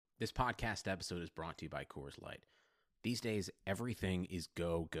This podcast episode is brought to you by Coors Light. These days, everything is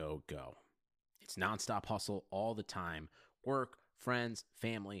go, go, go. It's nonstop hustle all the time. Work, friends,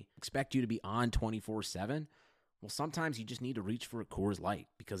 family, expect you to be on 24/7. Well, sometimes you just need to reach for a Coors Light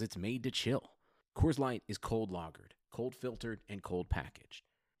because it's made to chill. Coors Light is cold lagered, cold filtered, and cold packaged.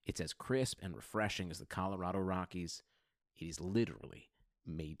 It's as crisp and refreshing as the Colorado Rockies. It is literally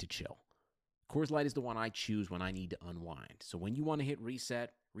made to chill. Coors Light is the one I choose when I need to unwind. So when you want to hit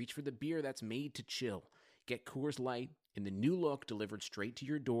reset, reach for the beer that's made to chill. Get Coors Light in the new look delivered straight to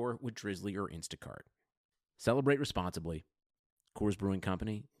your door with Drizzly or Instacart. Celebrate responsibly. Coors Brewing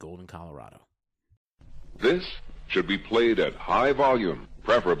Company, Golden, Colorado. This should be played at high volume,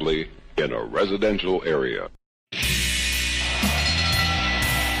 preferably in a residential area.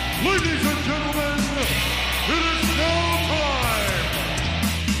 Ladies and gentlemen, it is showtime!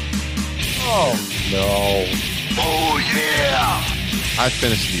 Oh, no. Oh, yeah! I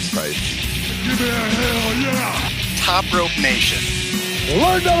finished these fights. Give me a hell yeah! Top Rope Nation.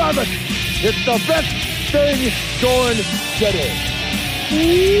 Learn to love it. It's the best thing going today.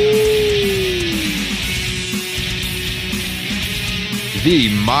 The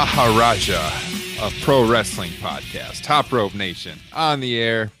Maharaja of Pro Wrestling Podcast, Top Rope Nation, on the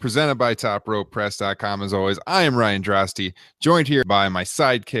air, presented by TopRopePress.com. As always, I am Ryan Drosty, joined here by my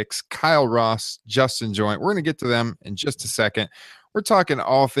sidekicks, Kyle Ross, Justin Joint. We're going to get to them in just a second. We're talking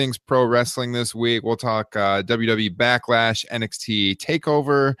all things pro wrestling this week. We'll talk WWE Backlash, NXT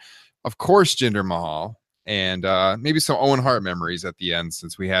TakeOver, of course, Jinder Mahal, and maybe some Owen Hart memories at the end,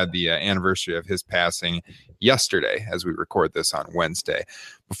 since we had the anniversary of his passing yesterday as we record this on Wednesday.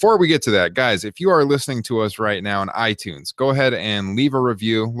 Before we get to that, guys, if you are listening to us right now on iTunes, go ahead and leave a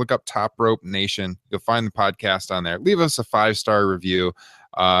review. Look up Top Rope Nation. You'll find the podcast on there. Leave us a 5-star review.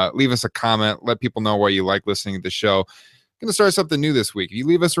 Leave us a comment. Let people know why you like listening to the show. Going to start something new this week. If you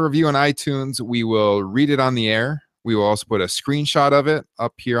leave us a review on iTunes, we will read it on the air. We will also put a screenshot of it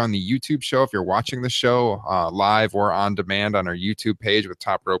up here on the YouTube show if you're watching the show live or on demand on our YouTube page with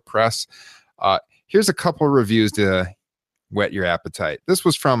Top Rope Press. Here's a couple of reviews to whet your appetite. This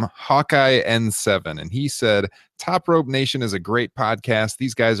was from Hawkeye N7, and he said, Top Rope Nation is a great podcast.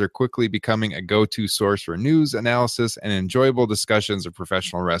 These guys are quickly becoming a go-to source for news, analysis, and enjoyable discussions of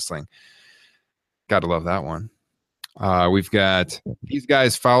professional wrestling. Gotta love that one. We've got these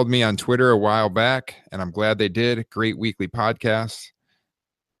guys followed me on Twitter a while back, and I'm glad they did. Great weekly podcast,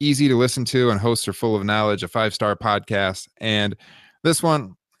 easy to listen to, and hosts are full of knowledge. A 5-star podcast. And this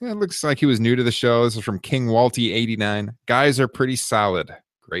one, it looks like he was new to the show. This is from King Walty 89. Guys are pretty solid.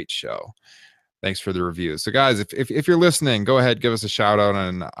 Great show. Thanks for the review. So guys, if you're listening, go ahead, give us a shout out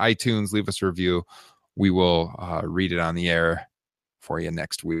on iTunes, leave us a review. We will read it on the air for you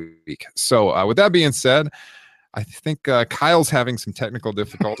next week. So with that being said, I think Kyle's having some technical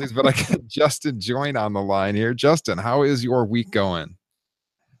difficulties, but I got Justin Joint on the line here. Justin, how is your week going?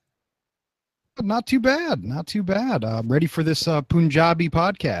 Not too bad. Not too bad. I'm ready for this Punjabi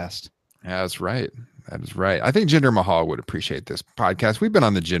podcast. Yeah, that's right. That is right. I think Jinder Mahal would appreciate this podcast. We've been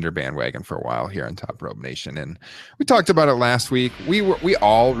on the Jinder bandwagon for a while here on Top Rope Nation, and we talked about it last week. We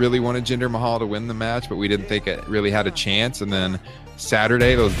all really wanted Jinder Mahal to win the match, but we didn't think it really had a chance. And then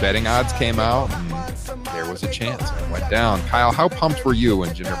Saturday, those betting odds came out, and there was a chance. It went down. Kyle, how pumped were you when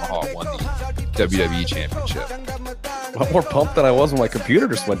Jinder Mahal won the WWE Championship? I'm more pumped than I was when my computer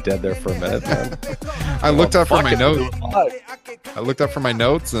just went dead there for a minute, man. I looked up for my notes. I looked up for my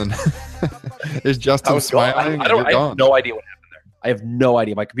notes, and there's Justin smiling. I have no idea what happened there. I have no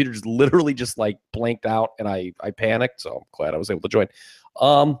idea. My computer just literally just like blanked out, and I panicked. So I'm glad I was able to join.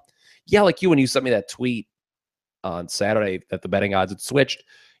 Yeah, like you, when you sent me that tweet on Saturday that the betting odds had switched,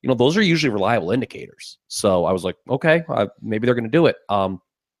 you know, those are usually reliable indicators. So I was like, okay, maybe they're going to do it.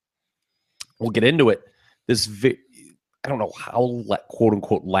 We'll get into it. I don't know how quote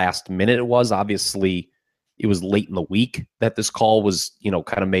unquote last minute it was. Obviously, it was late in the week that this call was, you know,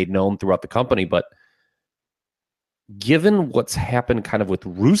 kind of made known throughout the company. But given what's happened kind of with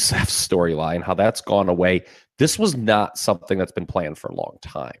Rusev's storyline, how that's gone away, this was not something that's been planned for a long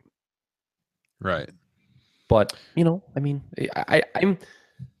time. Right. But, you know, I mean, I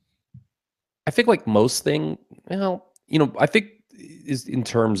think like most thing, well, you know, I think is in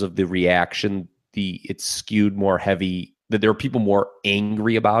terms of the reaction, it's skewed more heavy, that there are people more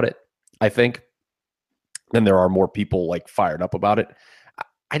angry about it, I think, than there are more people like fired up about it.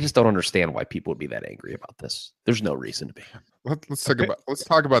 I just don't understand why people would be that angry about this. There's no reason to be. Let's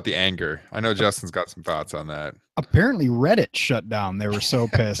talk about the anger. I know Justin's got some thoughts on that. Apparently Reddit shut down. They were so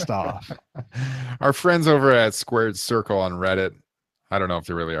pissed off. Our friends over at Squared Circle on Reddit I don't know if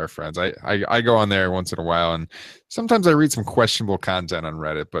they really are friends. I go on there once in a while, and sometimes I read some questionable content on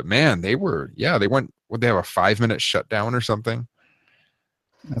Reddit. But man, they went. Would they have a 5-minute shutdown or something?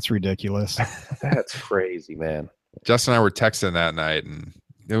 That's ridiculous. That's crazy, man. Justin and I were texting that night, and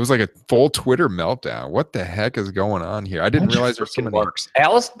it was like a full Twitter meltdown. What the heck is going on here? I didn't realize there were so many.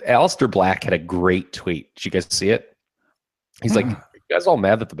 Alistair Black had a great tweet. Did you guys see it? He's like, "You guys all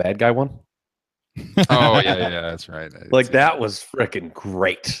mad that the bad guy won?" Oh yeah, that's right. Like that was freaking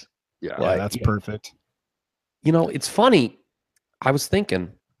great. Yeah, Yeah, that's perfect. You know, it's funny. I was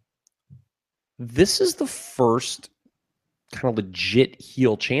thinking, this is the first kind of legit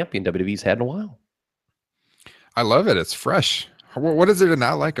heel champion WWE's had in a while. I love it. It's fresh. What is there to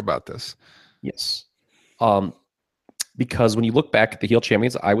not like about this? Yes. Because when you look back at the heel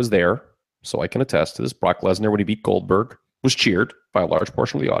champions, I was there, so I can attest to this. Brock Lesnar, when he beat Goldberg, was cheered by a large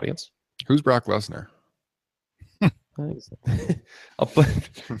portion of the audience. Who's Brock Lesnar?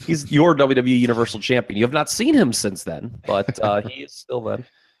 He's your WWE Universal Champion. You have not seen him since then, but he is still then.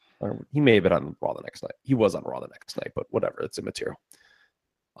 He may have been on Raw the next night. He was on Raw the next night, but whatever. It's immaterial.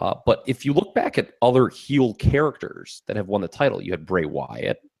 But if you look back at other heel characters that have won the title, you had Bray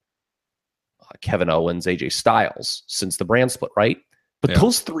Wyatt, Kevin Owens, AJ Styles since the brand split, right? But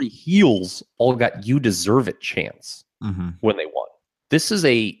those three heels all got "you deserve it" chants when they won. This is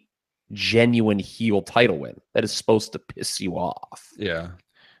a genuine heel title win that is supposed to piss you off. Yeah.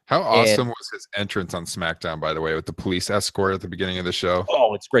 How awesome was his entrance on SmackDown, by the way, with the police escort at the beginning of the show?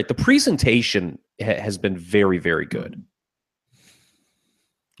 Oh, it's great. The presentation has been very, very good.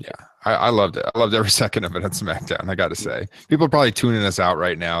 Yeah, I loved it. I loved every second of it on SmackDown, I got to say. People are probably tuning us out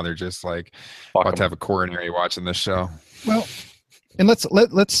right now. They're just like, about to have a coronary watching this show. Well, and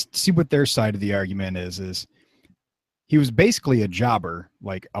let's see what their side of the argument is he was basically a jobber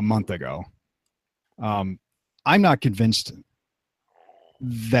like a month ago. I'm not convinced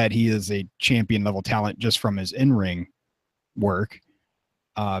that he is a champion level talent just from his in-ring work.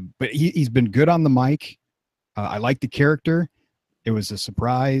 But he's been good on the mic. I like the character. It was a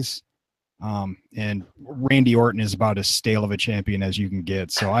surprise. And Randy Orton is about as stale of a champion as you can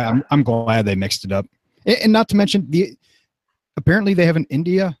get. So I'm glad they mixed it up. And not to mention apparently they have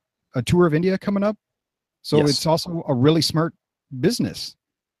a tour of India coming up. So it's also a really smart business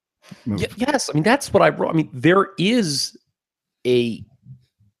move. Yes. I mean, that's what I wrote. I mean, there is a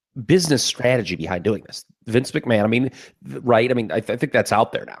business strategy behind doing this. Vince McMahon, I mean, right? I mean, I think that's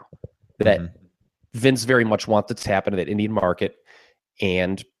out there now that Vince very much wants to tap into that Indian market.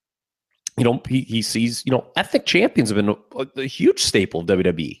 And, you know, he sees, you know, ethnic champions have been a huge staple of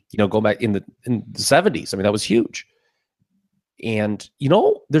WWE, you know, going back in the 70s. I mean, that was huge. And, you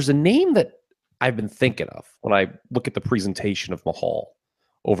know, there's a name that I've been thinking of when I look at the presentation of Mahal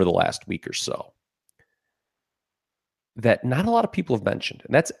over the last week or so that not a lot of people have mentioned,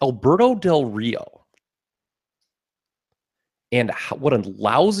 and that's Alberto Del Rio. And what a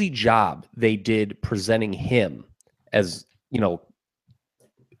lousy job they did presenting him as, you know,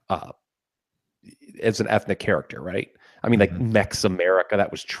 as an ethnic character, right? I mean, like Mex America,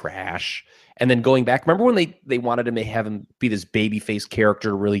 that was trash. And then going back, remember when they wanted to have him be this babyface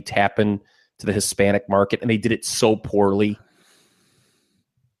character, really tap into the Hispanic market, and they did it so poorly.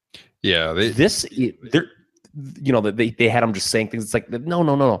 Yeah, they had him just saying things. It's like,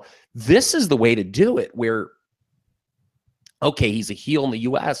 no. This is the way to do it. Where, okay, he's a heel in the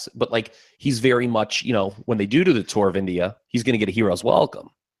U.S., but like he's very much, you know, when they do the tour of India, he's going to get a hero's welcome.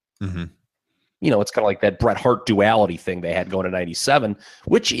 You know, it's kind of like that Bret Hart duality thing they had going in '97,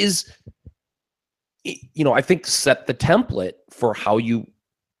 which is, you know, I think set the template for how you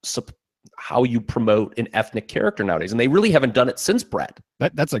promote an ethnic character nowadays, and they really haven't done it since Bret.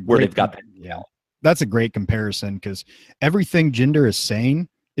 That's where they've got that. Yeah, that's a great comparison because everything Jinder is saying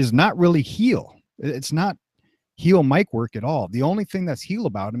is not really heel. It's not heel mic work at all. The only thing that's heel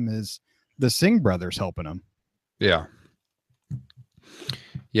about him is the Singh brothers helping him. Yeah.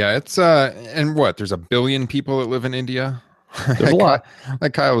 Yeah, it's and what? There's 1 billion people that live in India. There's a lot.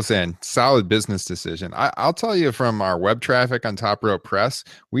 Like Kyle was saying, solid business decision. I'll tell you from our web traffic on Top Rope Press,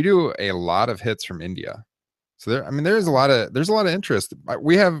 we do a lot of hits from India. So there's a lot of interest.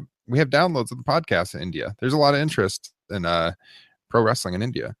 We have downloads of the podcast in India. There's a lot of interest in pro wrestling in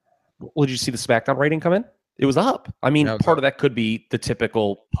India. Well, did you see the SmackDown rating come in? It was up. I mean, part of that could be the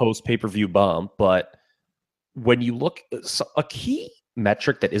typical post pay-per-view bump, but when you look, a key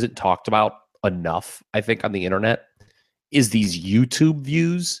metric that isn't talked about enough, I think, on the internet is these YouTube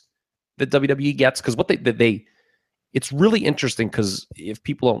views that WWE gets. Because what it's really interesting because if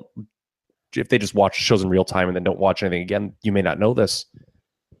they just watch shows in real time and then don't watch anything again, you may not know this,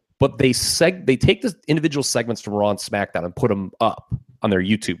 but they take the individual segments from Raw and SmackDown and put them up on their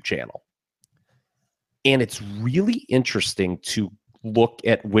YouTube channel. And it's really interesting to look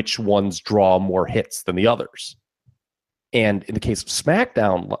at which ones draw more hits than the others. And in the case of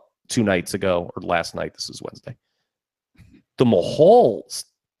SmackDown 2 nights ago, or last night, this is Wednesday, the Mahal's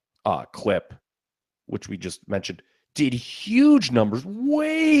clip, which we just mentioned, did huge numbers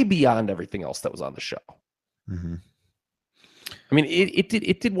way beyond everything else that was on the show. Mm-hmm. I mean,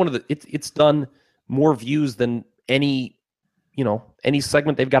 it did one of the, it's done more views than any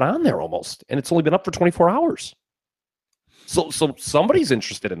segment they've got on there almost. And it's only been up for 24 hours. So somebody's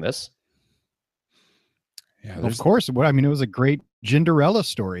interested in this. Yeah, of course. I mean, it was a great Jinderella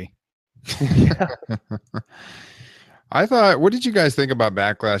story. Yeah. I thought, what did you guys think about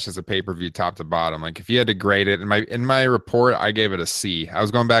Backlash as a pay-per-view top to bottom? Like, if you had to grade it, in my report, I gave it a C. I was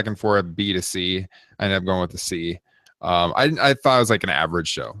going back and forth, B to C. I ended up going with the C. I thought it was like an average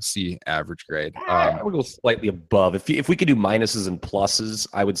show, C, average grade. I would go slightly above. If we could do minuses and pluses,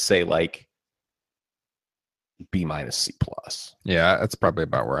 I would say like B minus, C plus. Yeah, that's probably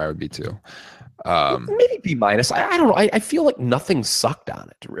about where I would be too. Maybe B minus. I don't know. I feel like nothing sucked on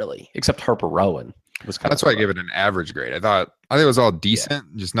it really, except Harper Rowan. That's why I gave it an average grade. I think it was all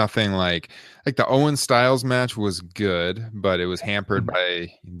decent, just nothing like the Owen Styles match was good, but it was hampered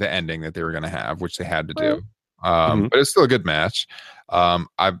by the ending that they were going to have, which they had to do. But it's still a good match. As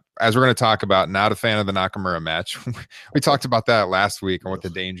we're going to talk about, not a fan of the Nakamura match. We talked about that last week and what the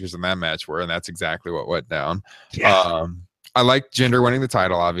dangers in that match were, and that's exactly what went down. Yeah. I like Jinder winning the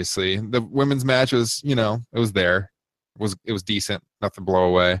title. Obviously, the women's match was, it was there. It was decent, nothing blow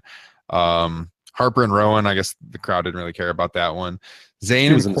away. Harper and Rowan, I guess the crowd didn't really care about that one.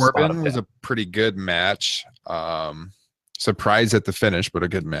 Zayn and Corbin was a pretty good match. Surprised at the finish, but a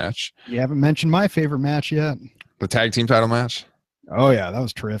good match. You haven't mentioned my favorite match yet. The tag team title match. Oh yeah, that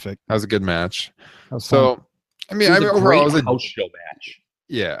was terrific. That was a good match. So overall it was a house show match.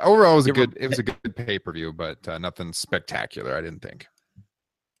 Yeah, overall it was a good pay-per-view, but nothing spectacular, I didn't think.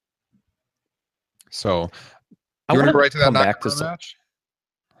 So you want to go right to that match?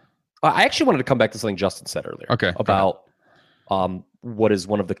 I actually wanted to come back to something Justin said earlier. Okay. About what is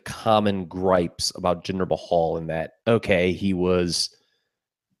one of the common gripes about Jinder Mahal, in that, okay, he was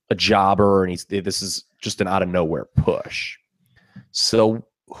a jobber and this is just an out of nowhere push. So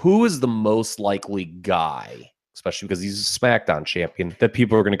who is the most likely guy, especially because he's a SmackDown champion, that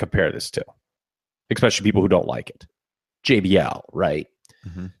people are going to compare this to? Especially people who don't like it. JBL, right?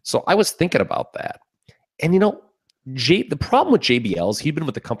 Mm-hmm. So I was thinking about that. And the problem with JBL is he'd been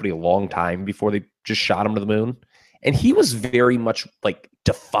with the company a long time before they just shot him to the moon. And he was very much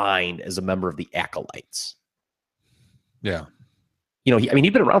defined as a member of the Acolytes. Yeah.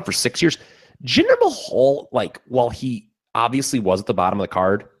 He'd been around for 6 years. Jinder Mahal, while he obviously was at the bottom of the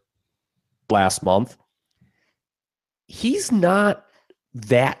card last month, he's not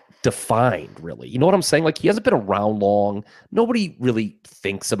that defined, really. You know what I'm saying? He hasn't been around long. Nobody really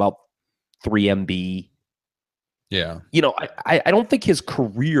thinks about 3MB. Yeah. I don't think his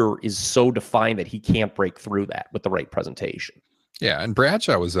career is so defined that he can't break through that with the right presentation. Yeah, and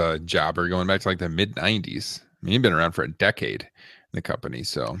Bradshaw was a jobber going back to the mid-90s. I mean, he'd been around for a decade in the company,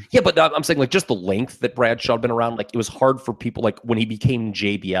 so. Yeah, but I'm saying just the length that Bradshaw had been around, it was hard for people, when he became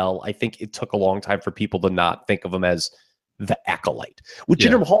JBL, I think it took a long time for people to not think of him as the Acolyte. With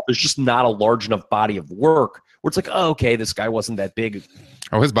Jinder Mahal, there's just not a large enough body of work where it's okay, this guy wasn't that big.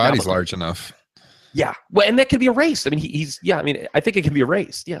 Oh, his body's large enough. Yeah. Well, and that could be erased. I mean, I think it can be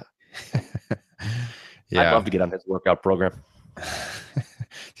erased. Yeah. Yeah. I'd love to get on his workout program.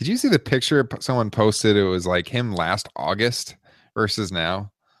 Did you see the picture someone posted? It was him last August versus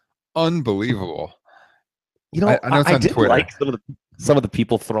now. Unbelievable. I did Twitter. Like some of the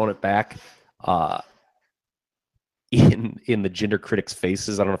people throwing it back in the Jinder critics'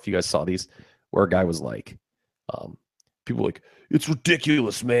 faces. I don't know if you guys saw these, where a guy was people it's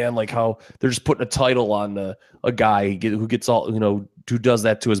ridiculous, man. How they're just putting a title on a guy who gets all, who does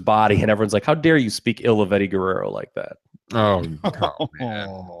that to his body. And everyone's like, how dare you speak ill of Eddie Guerrero like that? Oh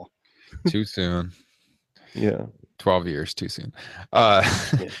man. Too soon. Yeah. 12 years too soon. But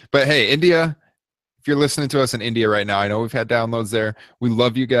hey, India, if you're listening to us in India right now, I know we've had downloads there. We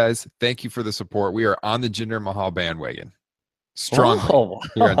love you guys. Thank you for the support. We are on the Jinder Mahal bandwagon. Strong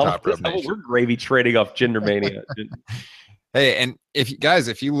here on Top Rope Nation. We're gravy trading off Jinder Mania. Hey, and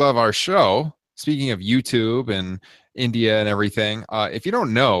if you love our show, speaking of YouTube and India and everything, if you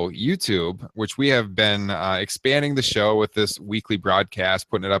don't know, YouTube, which we have been expanding the show with this weekly broadcast,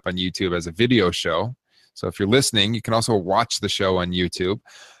 putting it up on YouTube as a video show. So if you're listening, you can also watch the show on YouTube,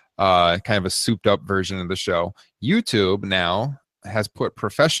 kind of a souped up version of the show. YouTube now has put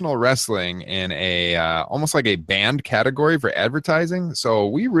professional wrestling in a almost like a banned category for advertising. So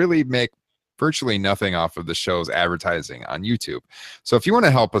we really make virtually nothing off of the show's advertising on YouTube. So if you want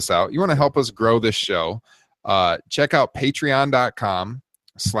to help us out, you want to help us grow this show, check out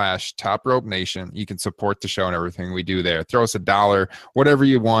patreon.com/Top Rope Nation. You can support the show and everything we do there. Throw us $1, whatever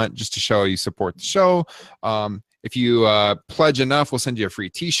you want, just to show you support the show. If you pledge enough, we'll send you a free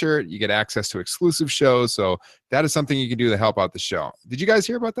t-shirt. You get access to exclusive shows. So that is something you can do to help out the show. Did you guys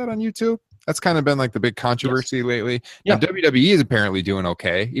hear about that on YouTube? That's kind of been like the big controversy lately. Yeah. Now, WWE is apparently doing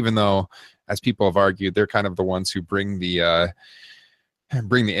okay, even though, as people have argued, they're kind of the ones who bring the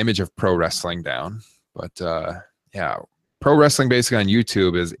image of pro wrestling down. But yeah, pro wrestling basically on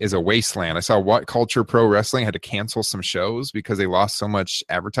YouTube is a wasteland. I saw What Culture Pro Wrestling had to cancel some shows because they lost so much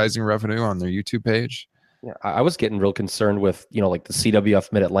advertising revenue on their YouTube page. Yeah, I was getting real concerned with, like the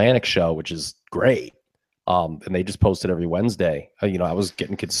CWF Mid-Atlantic show, which is great. And they just posted every Wednesday. I was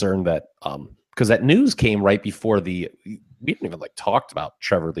getting concerned that because that news came right before we didn't even talked about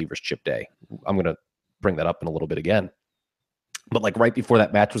Trevor Lever's Chip Day. I'm going to bring that up in a little bit again. But right before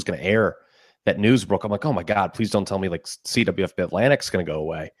that match was going to air, that news broke. I'm like, oh my God, please don't tell me CWF Mid-Atlantic's going to go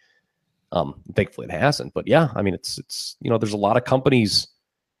away. Thankfully it hasn't. But yeah, I mean, it's there's a lot of companies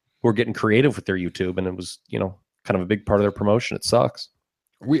who are getting creative with their YouTube, and it was, kind of a big part of their promotion. It sucks.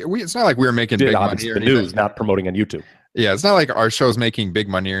 It's not like we're making big money or the anything. news, not promoting on YouTube. Yeah, it's not like our show's making big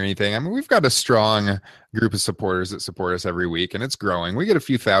money or anything. I mean, we've got a strong group of supporters that support us every week, and it's growing. We get a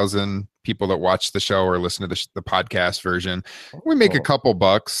few thousand people that watch the show or listen to the podcast version. We make a couple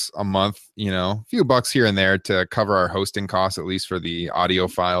bucks a month, a few bucks here and there to cover our hosting costs, at least for the audio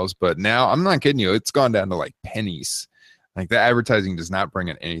files. But now, I'm not kidding you, it's gone down to pennies. The advertising does not bring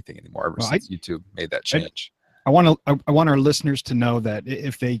in anything anymore ever since YouTube made that change. I want our listeners to know that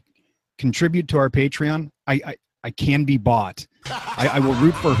if they contribute to our Patreon, I can be bought. I will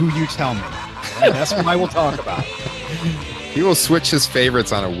root for who you tell me. That's what I will talk about. He will switch his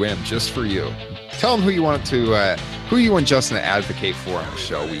favorites on a whim just for you. Tell him who you want Justin to advocate for on the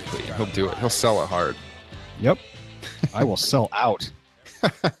show weekly. He'll do it. He'll sell it hard. Yep. I will sell out.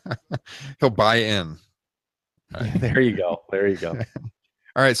 He'll buy in. Right. There you go.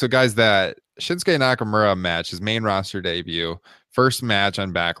 All right, so guys, that Shinsuke Nakamura match, his main roster debut, first match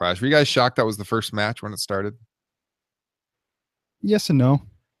on Backlash. Were you guys shocked that was the first match when it started? Yes and no.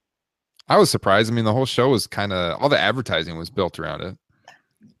 I was surprised. I mean, the whole show was all the advertising was built around it.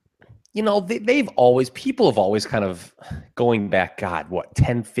 People have always kind of, going back,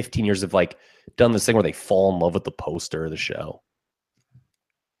 10, 15 years of done this thing where they fall in love with the poster of the show.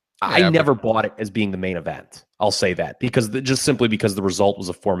 I never bought it as being the main event. I'll say that because the result was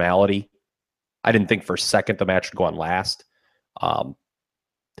a formality. I didn't think for a second the match would go on last. I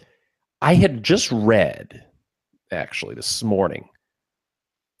had just read, actually, this morning,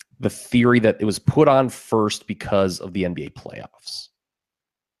 the theory that it was put on first because of the NBA playoffs.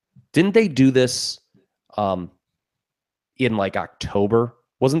 Didn't they do this in October?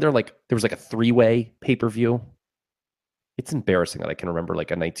 Wasn't there there was a 3-way pay-per-view? It's embarrassing that I can remember a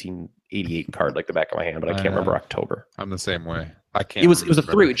 1988 card the back of my hand, but I can't remember October. I'm the same way. I can't. It was a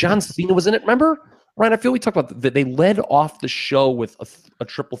 3-way. John Cena was in it. Remember, Ryan? I feel we talked about that. They led off the show with a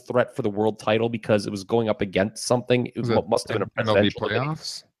triple threat for the world title because it was going up against something. It must have been a presidential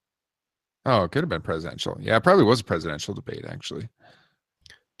playoffs. Debate. Oh, it could have been presidential. Yeah, it probably was a presidential debate actually.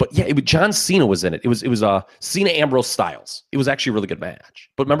 But yeah, John Cena was in it. It was Cena Ambrose Styles. It was actually a really good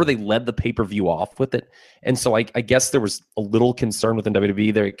match. But remember, they led the pay-per-view off with it. And so I guess there was a little concern within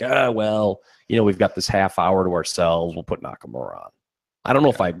WWE. They're we've got this half hour to ourselves. We'll put Nakamura on. I don't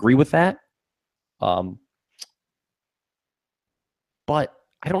know if I agree with that. But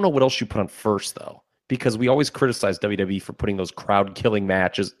I don't know what else you put on first, though. Because we always criticize WWE for putting those crowd-killing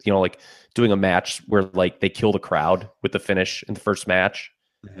matches, doing a match where they kill the crowd with the finish in the first match.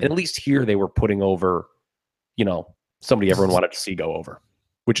 Mm-hmm. And at least here they were putting over, somebody everyone wanted to see go over,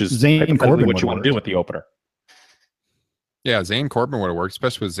 which is Zayn Corbin what you want to do with the opener. Yeah, Zayn Corbin would have worked,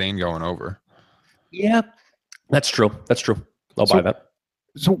 especially with Zayn going over. Yeah, that's true. I'll buy that.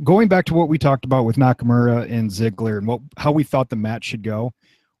 So going back to what we talked about with Nakamura and Ziggler and how we thought the match should go,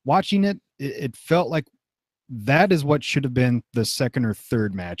 watching it felt like that is what should have been the second or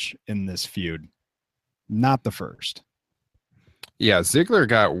third match in this feud, not the first. Yeah, Ziggler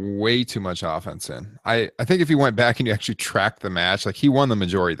got way too much offense in. I think if you went back and you actually tracked the match, he won the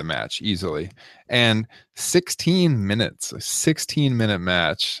majority of the match easily. And 16 minutes, a 16-minute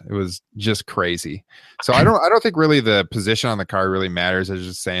match. It was just crazy. So I don't think really the position on the card really matters. I was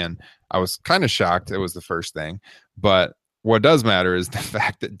just saying I was kind of shocked it was the first thing. But What does matter is the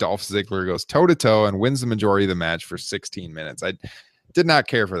fact that Dolph Ziggler goes toe-to-toe and wins the majority of the match for 16 minutes. I did not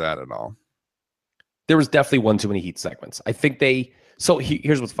care for that at all. There was definitely one too many heat segments. I think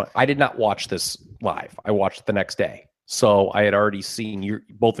here's what's fun. I did not watch this live. I watched it the next day. So I had already seen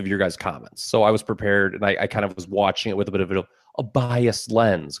both of your guys' comments. So I was prepared, and I kind of was watching it with a bit of a biased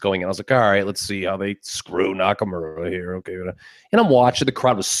lens going in. I was like, all right, let's see how they screw Nakamura here. Okay. And I'm watching. The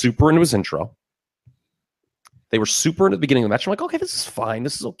crowd was super into his intro. They were super into the beginning of the match. I'm like, okay, this is fine.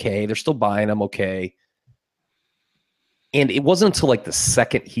 This is okay. They're still buying. I'm okay. And it wasn't until like the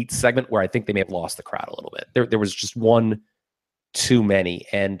second heat segment where I think they may have lost the crowd a little bit. There was just one too many.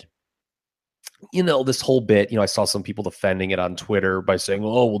 And, this whole bit, I saw some people defending it on Twitter by saying,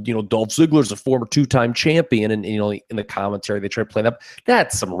 oh, well, Dolph Ziggler's a former 2-time champion. And, in the commentary, they try to play that.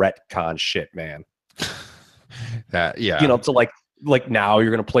 That's some retcon shit, man. Yeah. To like now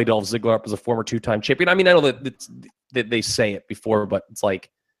you're going to play Dolph Ziggler up as a former 2-time champion. I mean, I know that they say it before, but it's like,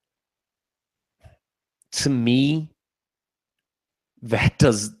 to me, that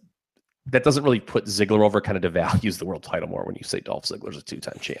doesn't really put Ziggler over. Kind of devalues the world title more when you say Dolph Ziggler's a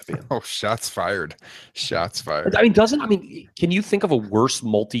 2-time champion. Oh, shots fired. I mean, can you think of a worse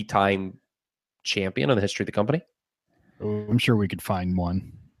multi-time champion in the history of the company? Oh, I'm sure we could find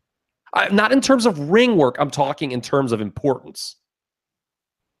one. Not in terms of ring work. I'm talking in terms of importance.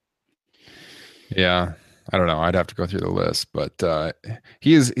 Yeah, I don't know. I'd have to go through the list, but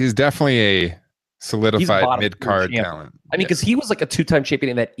he's definitely a solidified mid-card talent. I mean, because he was like a 2-time champion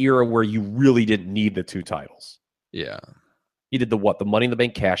in that era where you really didn't need the 2 titles. Yeah. He did the Money in the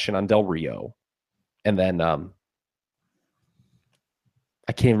Bank cash-in on Del Rio. And then I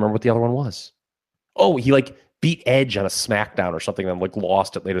can't even remember what the other one was. Oh, he beat Edge on a SmackDown or something and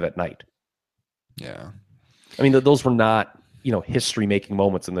lost it later that night. Yeah. I mean, those were not, history-making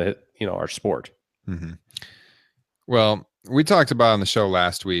moments in the, our sport. Mm-hmm. Well, we talked about on the show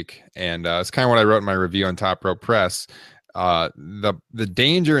last week, and it's kind of what I wrote in my review on Top Rope Press. The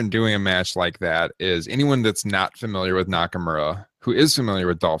danger in doing a match like that is anyone that's not familiar with Nakamura, who is familiar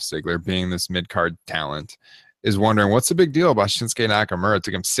with Dolph Ziggler being this mid-card talent, is wondering what's the big deal about Shinsuke Nakamura. It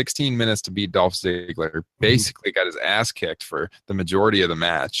took him 16 minutes to beat Dolph Ziggler, basically got his ass kicked for the majority of the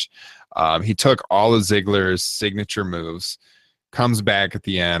match. He took all of Ziggler's signature moves, comes back at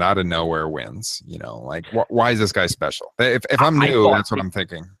the end, out of nowhere, wins. Why is this guy special? If I'm new, that's what I'm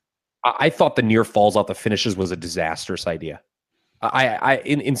thinking. I thought the near falls out the finishes was a disastrous idea.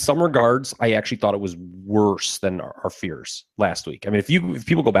 In some regards, I actually thought it was worse than our fears last week. I mean, if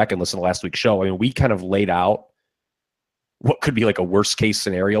people go back and listen to last week's show, I mean, we kind of laid out what could be like a worst case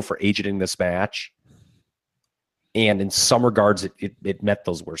scenario for AJ in this match. And in some regards, it met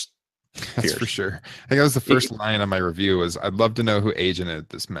those worst fears. That's for sure. I think that was the first line on my review was, I'd love to know who agented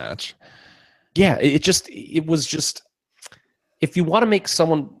this match. Yeah, it was just, if you want to make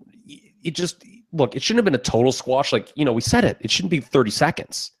someone, look, it shouldn't have been a total squash. We said it. It shouldn't be 30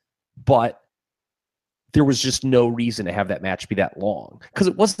 seconds. But there was just no reason to have that match be that long because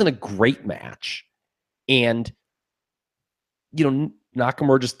it wasn't a great match. And,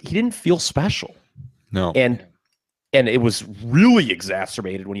 Nakamura he didn't feel special. No. And it was really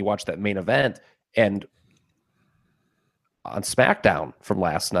exacerbated when you watch that main event. And on SmackDown from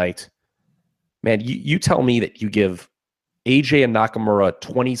last night, man, you tell me that you give AJ and Nakamura a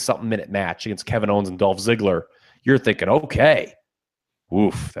 20-something minute match against Kevin Owens and Dolph Ziggler, you're thinking, okay,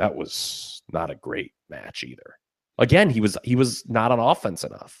 oof, that was not a great match either. Again, he was not on offense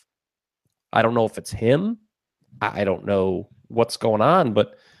enough. I don't know if it's him. I don't know what's going on,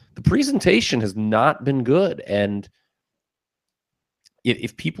 but the presentation has not been good. And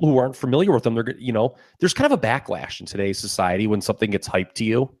if people who aren't familiar with them, they're, there's kind of a backlash in today's society when something gets hyped to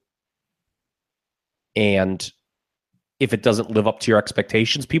you. And if it doesn't live up to your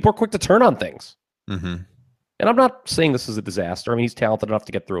expectations, people are quick to turn on things. Mm-hmm. And I'm not saying this is a disaster. I mean, he's talented enough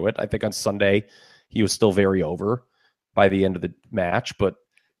to get through it. I think on Sunday, he was still very over by the end of the match. But,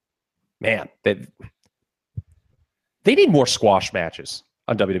 man, they need more squash matches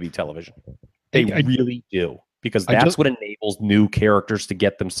on WWE television. They really do. Because that's what enables new characters to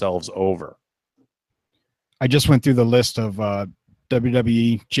get themselves over. I just went through the list of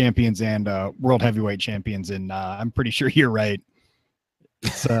WWE champions and world heavyweight champions, and I'm pretty sure you're right.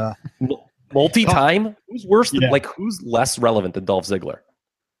 It's multi-time. Who's worse than who's less relevant than Dolph Ziggler?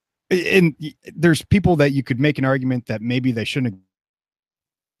 And there's people that you could make an argument that maybe they shouldn't have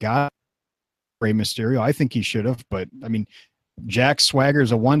got Rey Mysterio. I think he should have, but I mean, Jack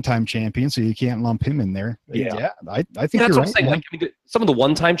Swagger's a one-time champion, so you can't lump him in there. Yeah, I think that's you're what right. I'm saying. Like, I mean, some of the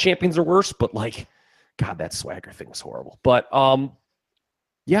one-time champions are worse, but God, that Swagger thing was horrible. But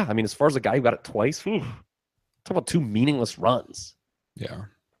yeah, I mean, as far as a guy who got it twice, Talk about 2 meaningless runs. Yeah.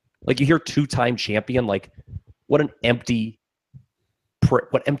 Like you hear 2-time champion, like what empty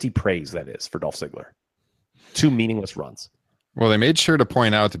praise that is for Dolph Ziggler. 2 meaningless runs. Well, they made sure to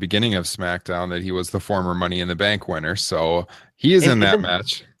point out at the beginning of SmackDown that he was the former Money in the Bank winner, so he is in that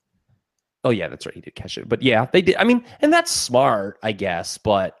match. Oh yeah, that's right. He did catch it, but yeah, they did. I mean, and that's smart, I guess.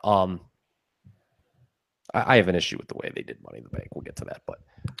 But I have an issue with the way they did Money in the Bank. We'll get to that, but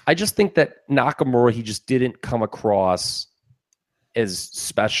I just think that Nakamura, he just didn't come across as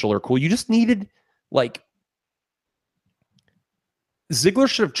special or cool. You just needed like Ziggler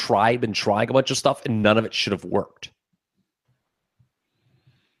should have been trying a bunch of stuff, and none of it should have worked.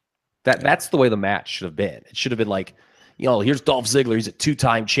 That's the way the match should have been. It should have been like, here's Dolph Ziggler. He's a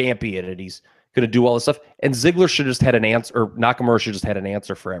 2-time champion, and he's going to do all this stuff. And Ziggler should have just had an answer, or Nakamura should have just had an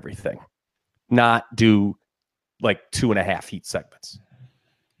answer for everything, not do like 2.5 heat segments.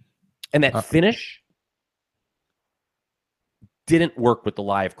 And that finish didn't work with the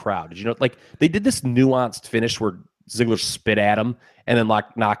live crowd. Did you know? Like they did this nuanced finish where Ziggler spit at him, and then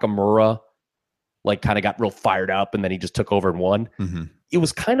like Nakamura like kind of got real fired up, and then he just took over and won. Mm-hmm. It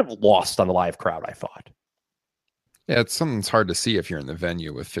was kind of lost on the live crowd, I thought. Yeah, it's something that's hard to see if you're in the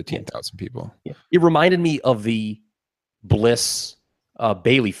venue with 15,000 people. Yeah. It reminded me of the Bliss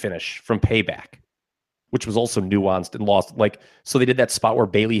Bailey finish from Payback, which was also nuanced and lost. Like, so they did that spot where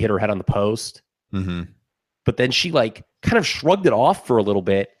Bailey hit her head on the post, but then she like kind of shrugged it off for a little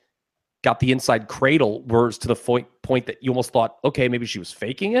bit, got the inside cradle, whereas to the point that you almost thought, okay, maybe she was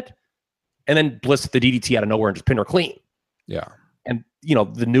faking it, and then Bliss hit the DDT out of nowhere and just pinned her clean. Yeah. And,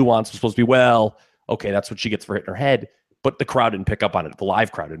 the nuance was supposed to be, well, okay, that's what she gets for hitting her head. But the crowd didn't pick up on it. The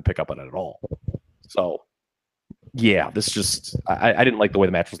live crowd didn't pick up on it at all. So, yeah, this just, I didn't like the way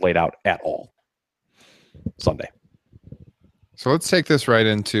the match was laid out at all Sunday. So let's take this right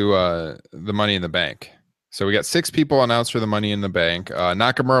into the Money in the Bank. So we got 6 people announced for the Money in the Bank.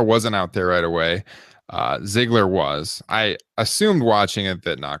 Nakamura wasn't out there right away. Ziggler was. I assumed watching it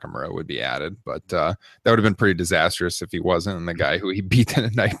that Nakamura would be added, but that would have been pretty disastrous if he wasn't. And the guy who he beat the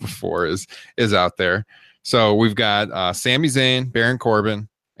night before is out there. So we've got Sami Zayn, Baron Corbin,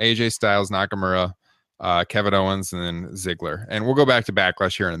 AJ Styles, Nakamura, Kevin Owens, and then Ziggler. And we'll go back to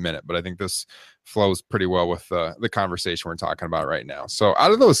Backlash here in a minute, but I think this flows pretty well with the conversation we're talking about right now. So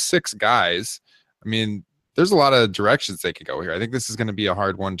out of those 6 guys, I mean, there's a lot of directions they could go here. I think this is going to be a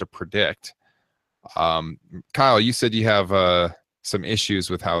hard one to predict. Kyle, you said you have some issues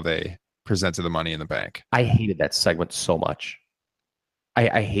with how they presented the Money in the Bank. I hated that segment so much.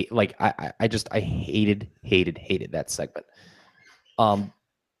 I hate, like, I hated that segment. I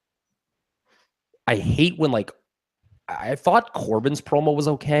hate when, like, I thought Corbin's promo was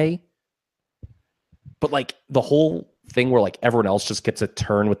okay, but like the whole thing where like everyone else just gets a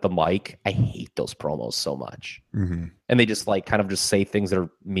turn with the mic, I hate those promos so much. Mm-hmm. And they just like kind of just say things that are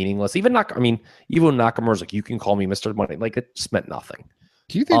meaningless. Even Nakamura's like, you can call me Mr. Money. Like it just meant nothing.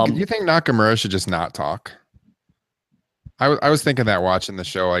 Do you think Nakamura should just not talk? I was thinking that watching the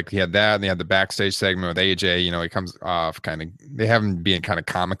show, like he had that and they had the backstage segment with AJ, he comes off kind of, they have him being kind of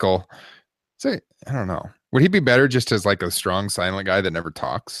comical. So I don't know. Would he be better just as like a strong silent guy that never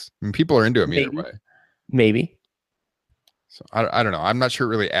talks? I mean, people are into him either way. Maybe. So I don't know. I'm not sure it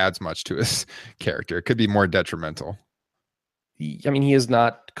really adds much to his character. It could be more detrimental. I mean, he has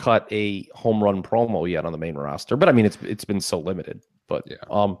not cut a home run promo yet on the main roster, but I mean, it's been so limited. But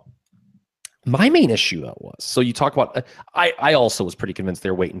yeah. My main issue though was, so you talk about, I also was pretty convinced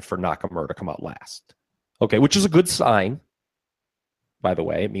they're waiting for Nakamura to come out last. Okay, which is a good sign. By the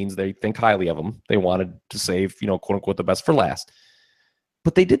way, it means they think highly of him. They wanted to save, quote unquote, the best for last.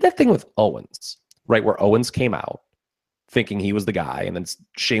 But they did that thing with Owens, right? Where Owens came out thinking he was the guy. And then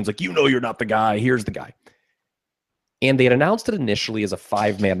Shane's like, you're not the guy. Here's the guy. And they had announced it initially as a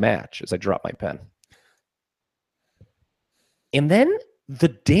 5-man match as I dropped my pen. And then the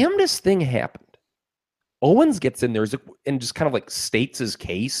damnedest thing happened. Owens gets in there and just kind of like states his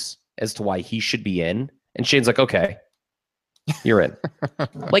case as to why he should be in. And Shane's like, okay, you're in.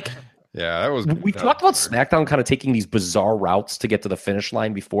 Like, yeah, we talked about SmackDown kind of taking these bizarre routes to get to the finish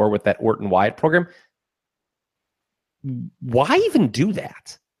line before with that Orton Wyatt program. Why even do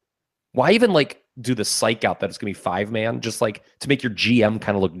that? Why even like do the psych out that it's gonna be 5-man, just like to make your GM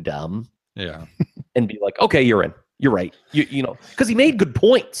kind of look dumb? Yeah, and be like, okay, you're in. You're right. You know, because he made good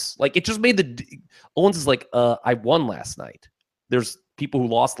points. Like it just made Owens is like, I won last night. There's people who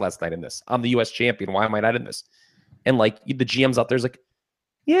lost last night in this. I'm the U.S. champion. Why am I not in this? And like the GM's out there's like,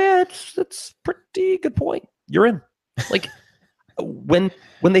 yeah, it's pretty good point. You're in. Like when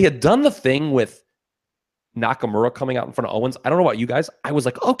they had done the thing with Nakamura coming out in front of Owens, I don't know about you guys. I was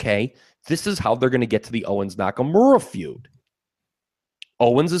like, okay, this is how they're going to get to the Owens-Nakamura feud.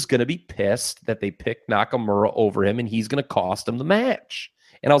 Owens is going to be pissed that they picked Nakamura over him, and he's going to cost him the match.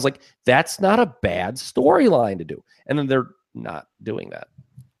 And I was like, that's not a bad storyline to do. And then they're not doing that.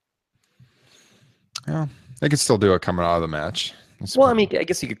 Yeah, they could still do it coming out of the match. Well, I mean, I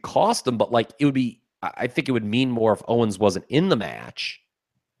guess he could cost him, but like it would be, I think it would mean more if Owens wasn't in the match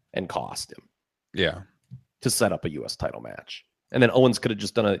and cost him. Yeah. To set up a U.S. title match. And then Owens could have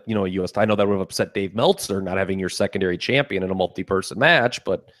just done a U.S. I know that would have upset Dave Meltzer not having your secondary champion in a multi-person match,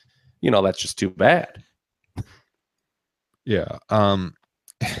 but that's just too bad. Yeah.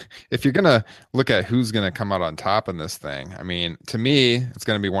 If you're gonna look at who's gonna come out on top in this thing, I mean, to me, it's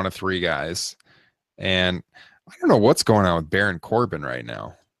gonna be one of three guys. And I don't know what's going on with Baron Corbin right now.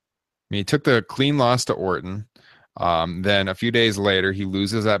 I mean, he took the clean loss to Orton. Then a few days later, he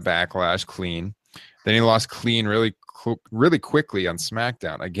loses at Backlash clean. Then he lost clean really quickly on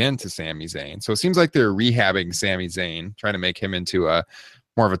SmackDown, again to Sami Zayn. So it seems like they're rehabbing Sami Zayn, trying to make him into a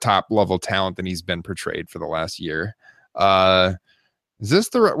more of a top-level talent than he's been portrayed for the last year. Is this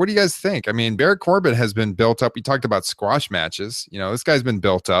what do you guys think? I mean, Baron Corbin has been built up. We talked about squash matches. This guy's been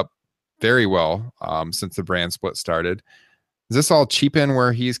built up very well since the brand split started. Is this all cheapen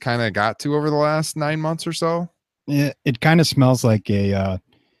where he's kind of got to over the last 9 months or so? Yeah, it kind of smells like a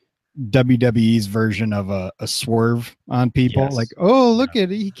WWE's version of a swerve on people. Yes. Like, oh, look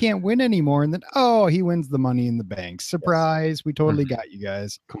at it, he can't win anymore, and then he wins the Money in the Bank. Surprise, we totally got you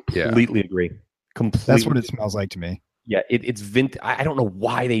guys. Completely agree. Completely. That's what it smells like to me. Yeah, it's I don't know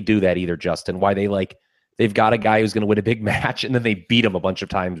why they do that either, Justin. Why they've got a guy who's going to win a big match and then they beat him a bunch of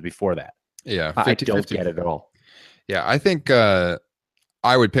times before that. Yeah, 50, I don't get it at all. Yeah, I think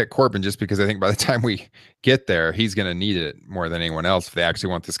I would pick Corbin just because I think by the time we get there, he's going to need it more than anyone else if they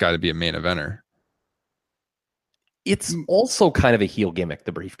actually want this guy to be a main eventer. It's also kind of a heel gimmick,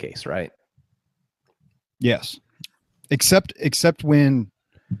 the briefcase, right? Yes, except when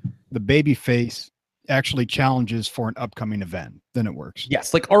the babyface actually challenges for an upcoming event, then it works.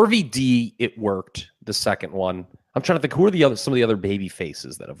 Yes, like RVD, it worked. The second one, I'm trying to think who are some of the other baby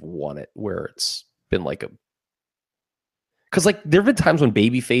faces that have won it where it's been like because like there have been times when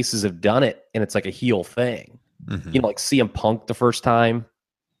baby faces have done it and it's like a heel thing. Mm-hmm. Like CM Punk the first time.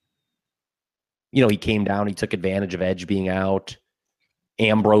 He came down, he took advantage of Edge being out.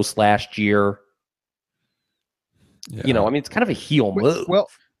 Ambrose last year. Yeah. I mean, it's kind of a heel move. Well,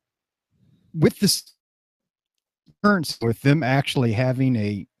 with this current, with them actually having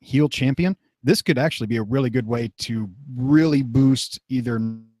a heel champion, this could actually be a really good way to really boost either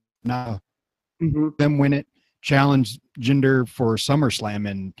them win it, challenge Jinder for SummerSlam,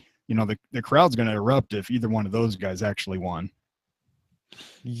 and the crowd's going to erupt if either one of those guys actually won.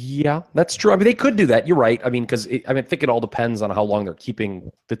 Yeah, that's true. I mean, they could do that. You're right. I mean, because I think it all depends on how long they're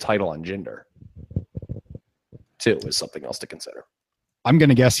keeping the title on Jinder. Too is something else to consider. I'm going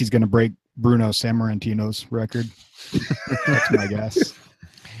to guess he's going to break Bruno Sammartino's record. That's my guess.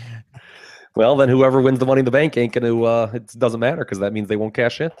 Well, then whoever wins the Money in the Bank ain't going to, it doesn't matter because that means they won't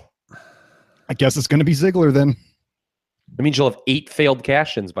cash in. I guess it's going to be Ziggler then. It means you'll have 8 failed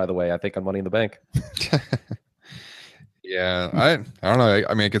cash-ins, by the way, I think, on Money in the Bank. Yeah, I don't know.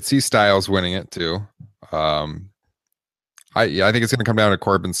 I mean, I could see Styles winning it too. I think it's going to come down to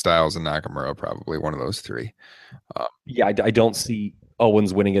Corbin, Styles, and Nakamura, probably one of those three. I don't see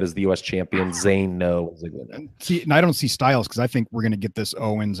Owens winning it as the U.S. champion. Zayn, no. See, and I don't see Styles because I think we're going to get this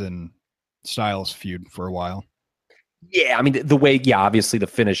Owens and Styles feud for a while. Yeah, I mean, the way, obviously the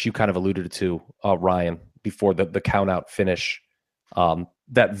finish, you kind of alluded to, Ryan, before the count-out finish,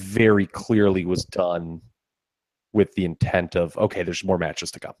 that very clearly was done with the intent of, okay, there's more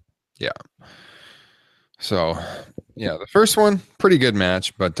matches to come. Yeah. So, yeah, the first one, pretty good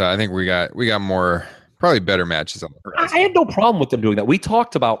match, but I think we got more, probably better matches on the horizon. I had no problem with them doing that. We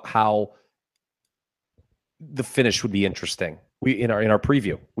talked about how the finish would be interesting. In our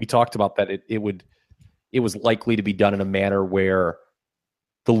preview, we talked about that it was likely to be done in a manner where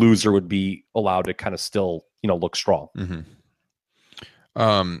the loser would be allowed to kind of still, look strong. Mm-hmm.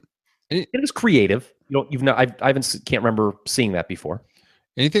 It was creative. I can't remember seeing that before.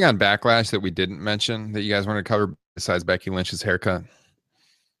 Anything on Backlash that we didn't mention that you guys want to cover besides Becky Lynch's haircut?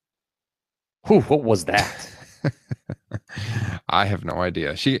 What was that? I have no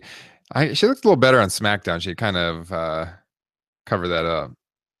idea. She looked a little better on SmackDown. She kind of covered that up.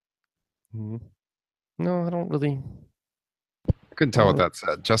 No, I don't really. I couldn't tell what that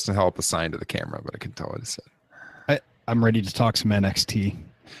said. Justin held up a sign to the camera, but I couldn't tell what it said. I'm ready to talk some NXT.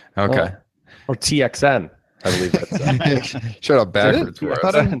 Okay. Or TXN, I believe that's shut up backwards for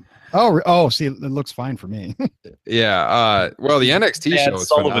us. See, it looks fine for me. Yeah. Well, the NXT show is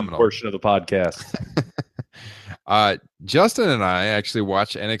Sullivan phenomenal. portion of the podcast. Justin and I actually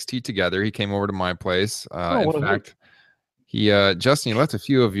watched NXT together. He came over to my place. In fact, Justin, you left a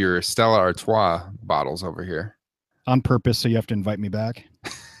few of your Stella Artois bottles over here On purpose, so you have to invite me back.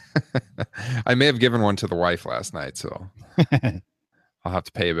 I may have given one to the wife last night, so I'll have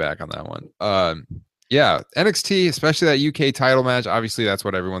to pay back on that one. Yeah, NXT, especially that UK title match. Obviously, that's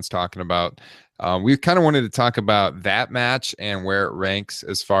what everyone's talking about. We kind of wanted to talk about that match and where it ranks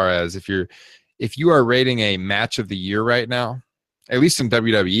as far as if you are rating a match of the year right now, at least in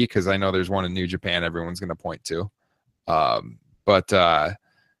WWE, because I know there's one in New Japan everyone's going to point to.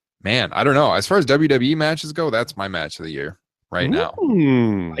 Man, I don't know. As far as WWE matches go, that's my match of the year right now.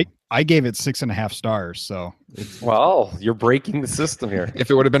 I gave it 6.5 stars. So Well, you're breaking the system here.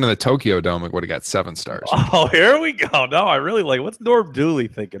 If it would have been in the Tokyo Dome, it would have got 7 stars. Oh, here we go. No, I really like. What's Norm Dooley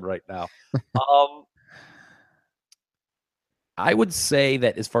thinking right now? I would say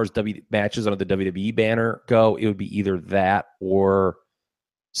that as far as matches under the WWE banner go, it would be either that or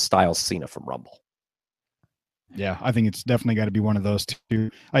Styles Cena from Rumble. yeah, I think it's definitely got to be one of those two.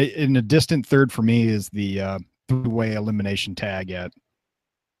 In a distant third for me is the three-way elimination tag at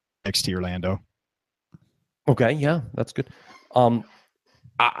NXT Orlando. Okay, yeah, that's good.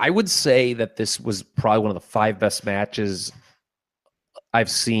 I would say that this was probably one of the 5 best matches I've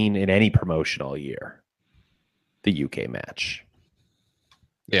seen in any promotion all year. The UK match.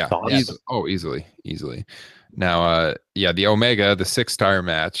 Yeah. Thoughts? Easily. Now, the Omega, the 6-star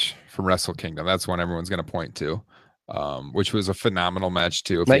match from Wrestle Kingdom. That's one everyone's going to point to, which was a phenomenal match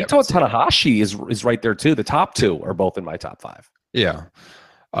too. Naito Tanahashi is right there too. The top 2 are both in my top 5. Yeah.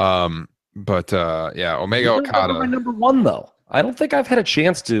 Omega Okada. My number 1 though. I don't think I've had a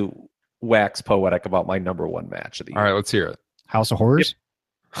chance to wax poetic about my number 1 match of the year. All right, let's hear it. House of Horrors.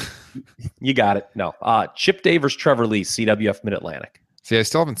 You got it. No. Chip Day versus Trevor Lee, CWF Mid-Atlantic. See, I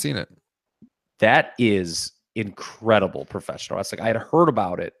still haven't seen it. That is incredible professional wrestling. I had heard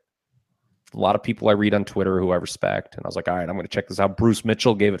about it. A lot of people I read on Twitter who I respect. And I was like, all right, I'm going to check this out. Bruce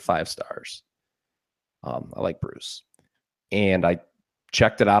Mitchell gave it 5 stars. I like Bruce. And I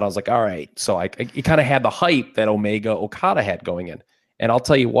checked it out. I was like, all right. So it kind of had the hype that Omega Okada had going in. And I'll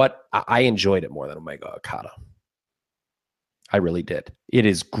tell you what, I enjoyed it more than Omega Okada. I really did. It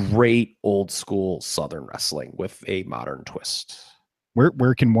is great old school Southern wrestling with a modern twist.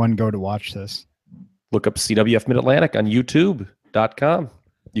 Where can one go to watch this? Look up CWF Mid-Atlantic on YouTube.com.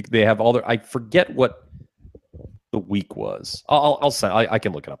 They have all their. I forget what the week was. I'll send. I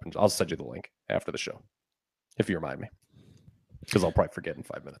can look it up and I'll send you the link after the show, if you remind me, because I'll probably forget in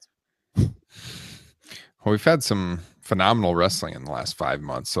 5 minutes. Well, we've had some phenomenal wrestling in the last 5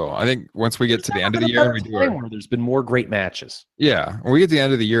 months, so I think once we get to the end of the year, there's been more great matches. Yeah, when we get to the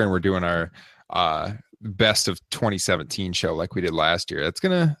end of the year and we're doing our best of 2017 show like we did last year, there's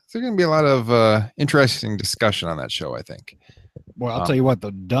gonna be a lot of interesting discussion on that show, I think. Well, I'll tell you what,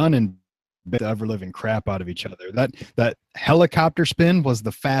 the Dunn and the ever living crap out of each other. That helicopter spin was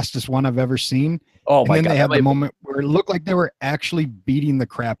the fastest one I've ever seen. Oh my God! And then they had the moment where it looked like they were actually beating the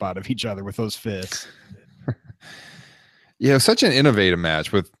crap out of each other with those fists. Yeah, such an innovative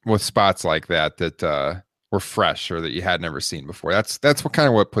match with spots like that were fresh or that you had never seen before. That's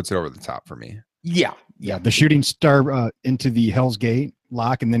what puts it over the top for me. Yeah. The shooting star into the Hell's Gate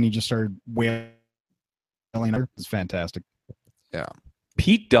lock, and then he just started wailing. It was fantastic. Yeah.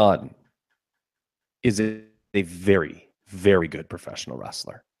 Pete Dunne is a very, very good professional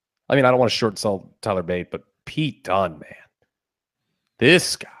wrestler. I mean, I don't want to short sell Tyler Bate, but Pete Dunne, man,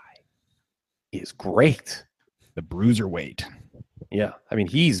 this guy is great. The bruiserweight. Yeah. I mean,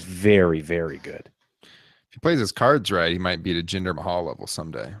 he's very, very good. If he plays his cards right, he might beat a Jinder Mahal level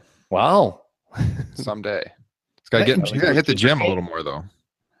someday. Wow. Someday. He's got to hit the gym a little more, though.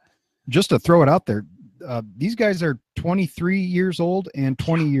 Just to throw it out there, these guys are 23 years old and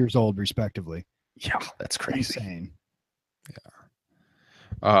 20 years old, respectively. Yeah, that's crazy. Insane.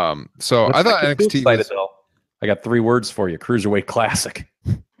 Yeah. So I thought NXT was... I got 3 words for you. Cruiserweight Classic.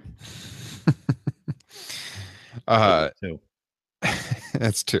 That's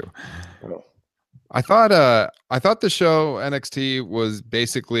 2. I thought the show NXT was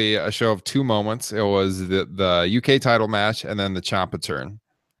basically a show of 2 moments. It was the UK title match and then the Ciampa turn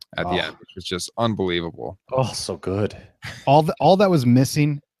at the end, which was just unbelievable. Oh, so good. All that was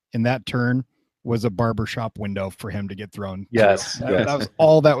missing in that turn was a barbershop window for him to get thrown. Yes. That was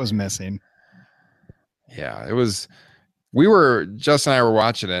all that was missing. Yeah, it was. Justin and I were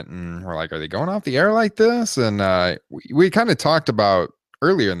watching it and we're like, are they going off the air like this? And we kind of talked about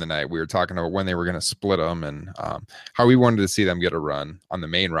earlier in the night, we were talking about when they were going to split them and how we wanted to see them get a run on the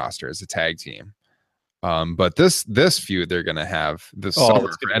main roster as a tag team. But this feud they're going to have this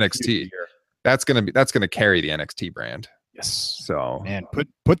summer for NXT, that's going to carry the NXT brand. Yes. So man,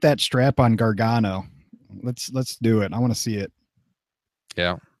 put that strap on Gargano. Let's do it. I want to see it.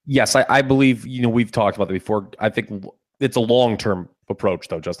 Yeah. Yes, I believe, we've talked about that before. I think it's a long-term approach,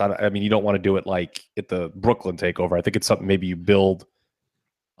 though. I mean, you don't want to do it like at the Brooklyn takeover. I think it's something maybe you build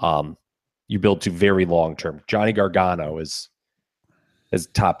to very long-term. Johnny Gargano is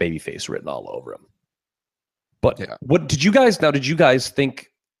top babyface written all over him. But what did you guys think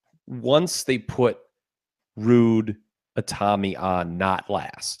once they put Rude Itami on not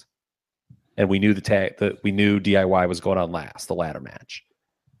last, and we knew we knew DIY was going on last, the ladder match?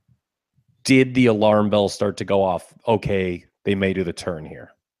 Did the alarm bell start to go off? Okay, they may do the turn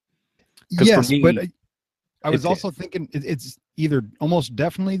here. Yes, for me, but I was also thinking it's either almost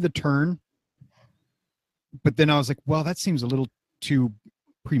definitely the turn, but then I was like, well, that seems a little too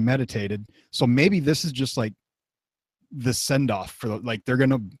premeditated. So maybe this is just like the send off for like they're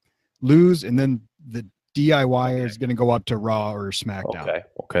gonna lose, and then the DIY is gonna go up to Raw or SmackDown.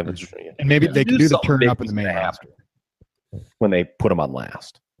 Okay, that's true. And maybe they can do the turn up in the main roster when they put them on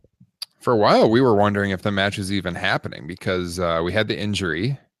last. For a while, we were wondering if the match was even happening because we had the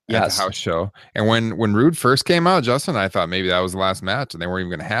injury at the house show. And when Rude first came out, Justin and I thought maybe that was the last match and they weren't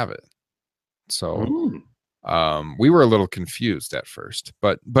even going to have it. So we were a little confused at first.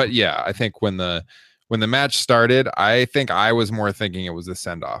 But yeah, I think when the match started, I think I was more thinking it was a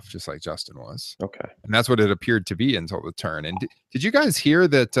send-off, just like Justin was. Okay. And that's what it appeared to be until the turn. And did you guys hear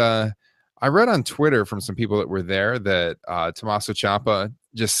that I read on Twitter from some people that were there that Tommaso Ciampa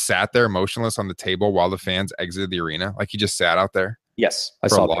just sat there motionless on the table while the fans exited the arena. Like he just sat out there. Yes. I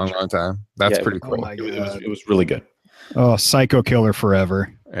saw a long time. That's pretty cool. Oh my God. It was really good. Oh, psycho killer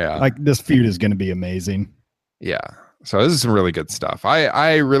forever. Yeah. Like this feud is going to be amazing. Yeah. So this is some really good stuff.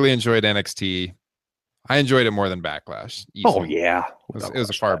 I really enjoyed NXT. I enjoyed it more than Backlash. Easily. Oh yeah. It was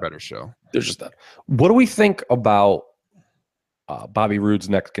a far better show. There's just that. What do we think about Bobby Roode's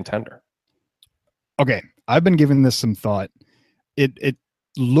next contender? Okay. I've been giving this some thought. It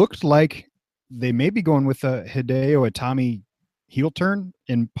looked like they may be going with a Hideo Itami heel turn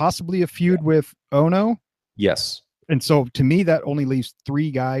and possibly a feud with Ono. Yes. And so to me, that only leaves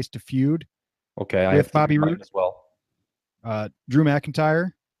 3 guys to feud. Okay. With Bobby Roode as well. Drew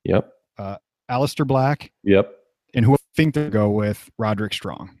McIntyre. Yep. Aleister Black. Yep. And who I think they'll go with Roderick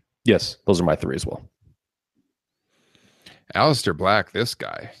Strong. Yes. Those are my 3 as well. Aleister Black, this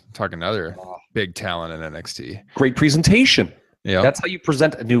guy. Talk another big talent in NXT. Great presentation. Yeah. That's how you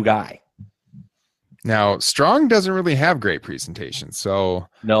present a new guy. Now, Strong doesn't really have great presentation, so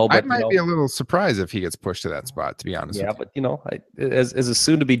I might be a little surprised if he gets pushed to that spot, to be honest with you. Yeah, but as a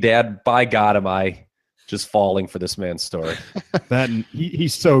soon-to-be dad, by God, am I just falling for this man's story. That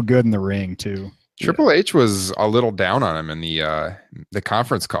he's so good in the ring, too. Triple H was a little down on him in the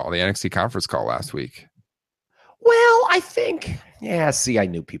conference call, the NXT conference call last week. Well, I think, I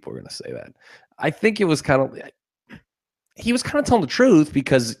knew people were going to say that. I think it was he was kind of telling the truth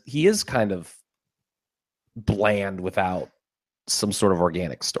because he is kind of bland without some sort of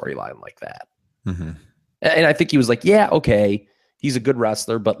organic storyline like that. Mm-hmm. And I think he was like, yeah, okay, he's a good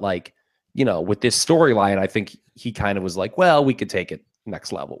wrestler, but like, with this storyline, I think he kind of was like, well, we could take it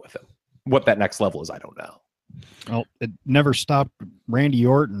next level with him. What that next level is, I don't know. Well, it never stopped Randy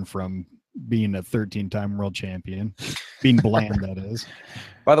Orton from being a 13-time world champion, being bland, that is.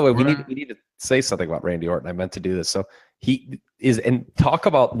 By the way, we need to say something about Randy Orton. I meant to do this. So he is, and talk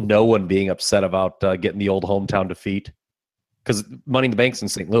about no one being upset about getting the old hometown defeat, because Money in the Bank's in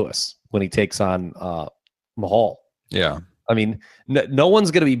St. Louis when he takes on Mahal. Yeah. I mean, no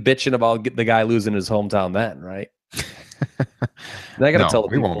one's going to be bitching about the guy losing his hometown then, right? And I got to tell the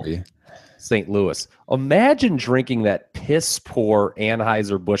people, we won't be. St. Louis. Imagine drinking that piss poor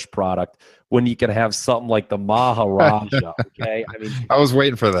Anheuser-Busch product when you can have something like the Maharaja. Okay, I mean, I was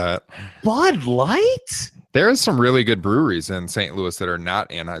waiting for that. Bud Light. There is some really good breweries in St. Louis that are not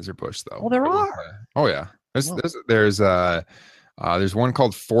Anheuser-Busch, though. Well, there are. Oh yeah, there's one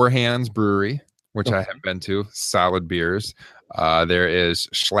called Four Hands Brewery, which I have been to. Solid beers. There is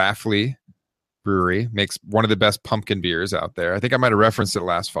Schlafly Brewery, makes one of the best pumpkin beers out there. I think I might have referenced it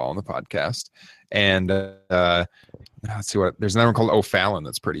last fall on the podcast. And let's see there's another one called O'Fallon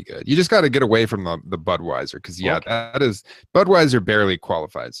that's pretty good. You just got to get away from the Budweiser because that is Budweiser barely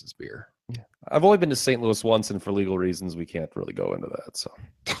qualifies as beer. Yeah. I've only been to St. Louis once, and for legal reasons, we can't really go into that. So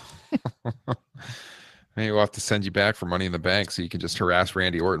maybe we'll have to send you back for Money in the Bank so you can just harass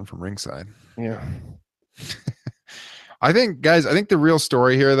Randy Orton from ringside. Yeah. I think the real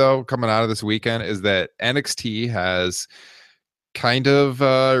story here, though, coming out of this weekend is that NXT has kind of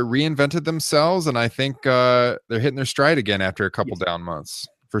reinvented themselves, and I think they're hitting their stride again after a couple down months.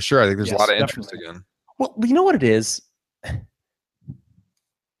 For sure. I think there's a lot of interest again. Well, you know what it is?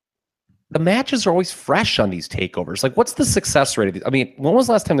 The matches are always fresh on these takeovers. Like, what's the success rate of these? I mean, when was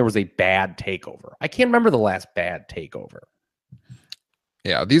the last time there was a bad takeover? I can't remember the last bad takeover.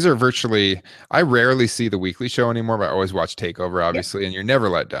 Yeah, these are virtually, I rarely see the weekly show anymore, but I always watch TakeOver, obviously, and you're never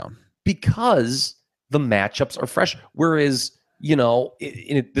let down. Because the matchups are fresh. Whereas,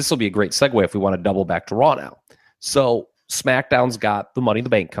 this will be a great segue if we want to double back to Raw now. So SmackDown's got the Money in the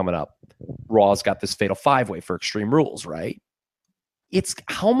Bank coming up. Raw's got this Fatal 5-Way for Extreme Rules, right? It's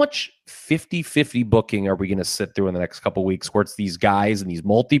how much 50-50 booking are we going to sit through in the next couple of weeks where it's these guys in these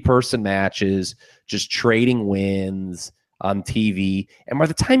multi-person matches, just trading wins on TV, and by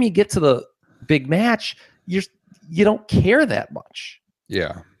the time you get to the big match, you don't care that much.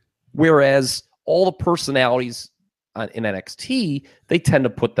 Yeah. Whereas all the personalities in NXT, they tend to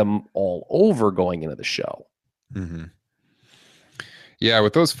put them all over going into the show. Mm-hmm. Yeah,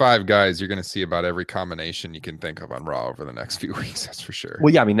 with those 5 guys, you're going to see about every combination you can think of on Raw over the next few weeks. That's for sure.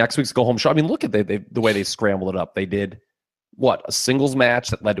 Well, yeah, I mean, next week's go home show. I mean, look at the way they scrambled it up. They did a singles match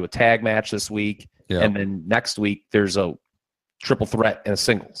that led to a tag match this week, and then next week there's a triple threat and a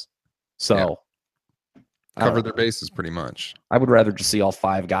singles. So cover their bases pretty much. I would rather just see all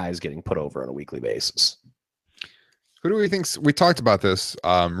 5 guys getting put over on a weekly basis. Who do we think? We talked about this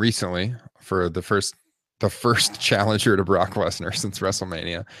recently for the first challenger to Brock Lesnar since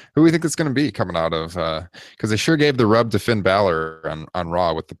WrestleMania. Who do we think it's going to be coming out of? Because they sure gave the rub to Finn Balor on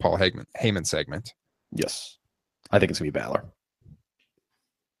Raw with the Paul Heyman segment. Yes, I think it's going to be Balor.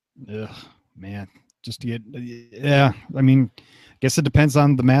 Ugh, man. Just to get, I mean, I guess it depends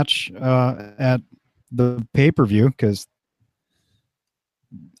on the match at the pay-per-view, because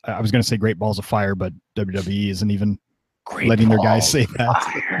I was going to say Great Balls of Fire, but WWE isn't even letting their guys say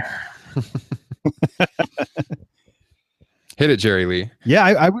that. Hit it, Jerry Lee.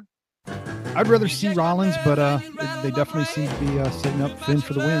 Yeah, I'd rather see Rollins, but they definitely seem to be setting up Finn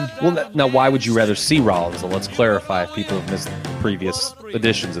for the win. Well, now, why would you rather see Rollins? Well, let's clarify if people have missed previous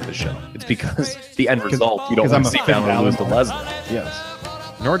editions of the show. It's because the end result, you don't want to see Balor lose to Lesnar.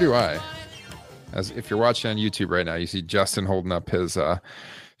 Yes. Nor do I. As if you're watching on YouTube right now, you see Justin holding up his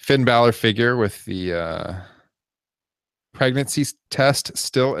Finn Balor figure with the pregnancy test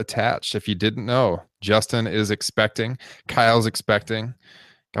still attached. If you didn't know, Justin is expecting. Kyle's expecting.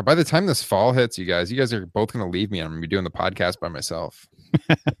 God, by the time this fall hits, you guys are both going to leave me. I'm going to be doing the podcast by myself.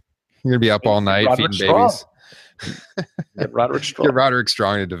 You're going to be up all night feeding babies. Get Roderick Strong. Get Roderick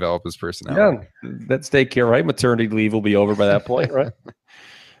Strong to develop his personality. Yeah, that's daycare, right? Maternity leave will be over by that point, right?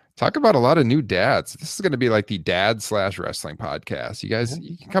 Talk about a lot of new dads. This is going to be like the dad/wrestling podcast. You guys,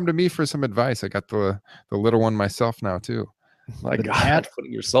 you can come to me for some advice. I got the little one myself now too. My God,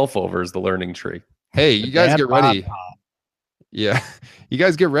 putting yourself over is the learning tree. Hey, you guys get ready. Yeah, you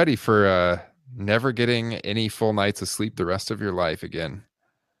guys get ready for never getting any full nights of sleep the rest of your life again.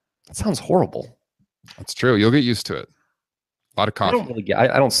 That sounds horrible. That's true. You'll get used to it. A lot of coffee.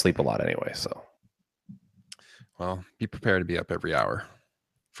 I don't sleep a lot anyway, so. Well, be prepared to be up every hour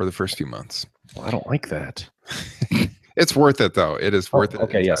for the first few months. Well, I don't like that. It's worth it, though. It is worth it.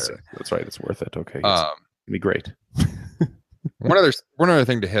 Okay, yes, that's right. It's worth it. Okay, yes. It'd be great. One other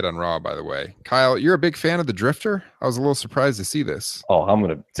thing to hit on Raw, by the way. Kyle, you're a big fan of the Drifter? I was a little surprised to see this. Oh,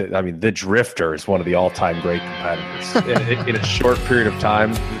 the Drifter is one of the all-time great competitors. in a short period of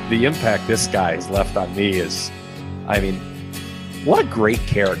time, the impact this guy has left on me is, what a great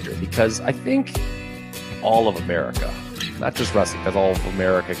character, because I think all of America, not just wrestling, because all of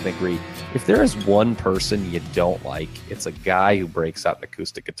America can agree, if there is one person you don't like, it's a guy who breaks out an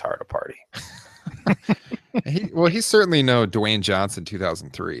acoustic guitar at a party. He's certainly no Dwayne Johnson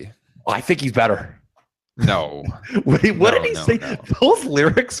 2003. Well, I think he's better. No. What did he say? No. Those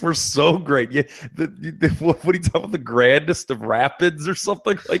lyrics were so great. Yeah, what he talking about, the grandest of rapids or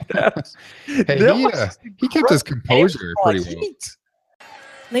something like that? He kept his composure pretty well.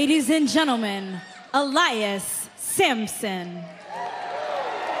 Ladies and gentlemen, Elias Sampson.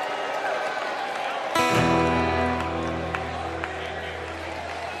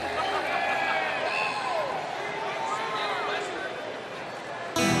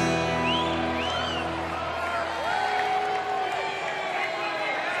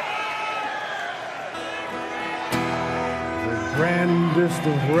 Grandest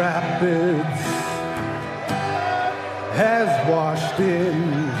of rapids has washed in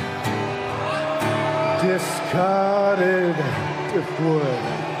discarded driftwood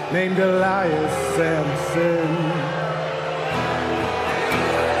named Elias Sampson.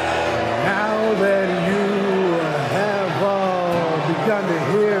 that you have all begun to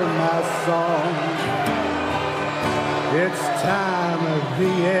hear my song. It's time,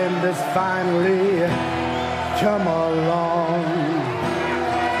 the end has finally come along.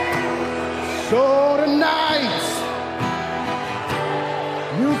 So tonight,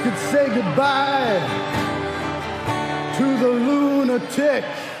 you could say goodbye to the lunatic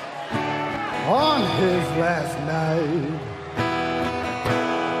on his last night.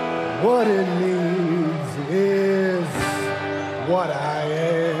 What it needs is what I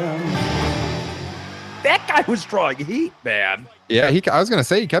am. That guy was drawing heat, man. Yeah, I was gonna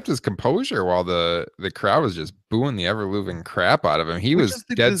say he kept his composure while the crowd was just booing the ever-loving crap out of him. He was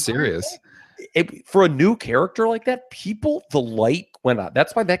dead serious. For a new character like that, the light went on.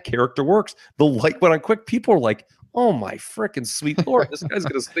 That's why that character works. The light went on quick. People are like, "Oh my freaking sweet lord, this guy's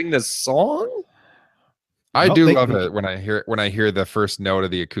gonna sing this song." I do love it when I hear the first note of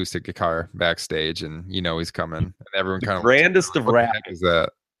the acoustic guitar backstage, and he's coming, and everyone kind of grandest of rap. What the heck is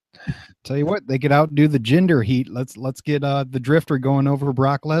that? Tell you what, they could outdo the Jinder heat. Let's get the Drifter going over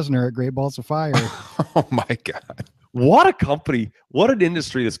Brock Lesnar at Great Balls of Fire. Oh my god. What a company. What an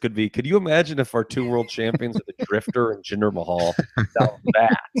industry this could be. Could you imagine if our two world champions are the Drifter and Jinder Mahal? Now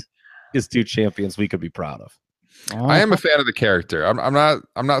that is two champions we could be proud of. I am a fan of the character.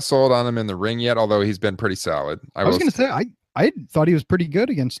 I'm not sold on him in the ring yet, although he's been pretty solid. I was going to say I thought he was pretty good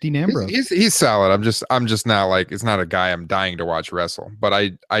against Dean Ambrose. He's solid. I'm just not like, it's not a guy I'm dying to watch wrestle, but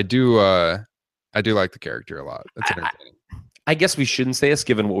I do like the character a lot. It's entertaining. I guess we shouldn't say this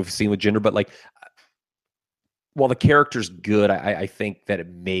given what we've seen with Jinder, but like, while the character's good, I think that it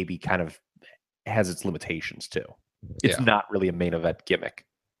maybe kind of has its limitations too. It's not really a main event gimmick.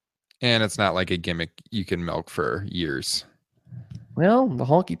 And it's not like a gimmick you can milk for years. Well, the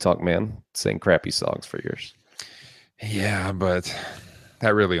honky tonk man sang crappy songs for years. Yeah, but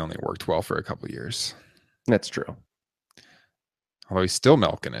that really only worked well for a couple of years. That's true. Although he's still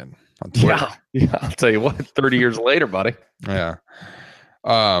milking it on Twitter. Yeah, I'll tell you what, 30 years later, buddy. Yeah.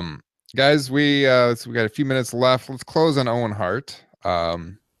 Guys, we got a few minutes left. Let's close on Owen Hart.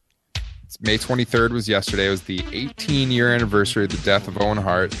 May 23rd was yesterday. It was the 18-year anniversary of the death of Owen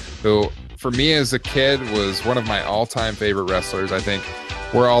Hart, who, for me as a kid, was one of my all-time favorite wrestlers. I think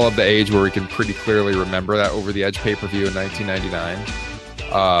we're all of the age where we can pretty clearly remember that Over the Edge pay-per-view in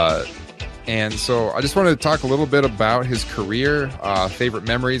 1999. And so I just wanted to talk a little bit about his career, favorite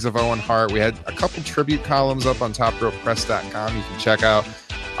memories of Owen Hart. We had a couple tribute columns up on topropepress.com you can check out.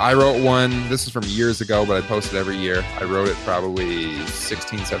 I wrote one. This is from years ago, but I post it every year. I wrote it probably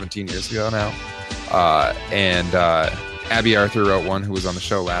 16, 17 years ago now. And Abby Arthur wrote one who was on the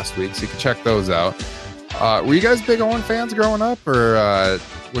show last week, so you can check those out. Were you guys big Owen fans growing up, or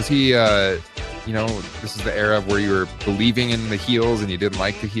was he, this is the era of where you were believing in the heels and you didn't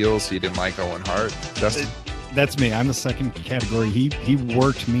like the heels, so you didn't like Owen Hart? Justin? That's me. I'm the second category. He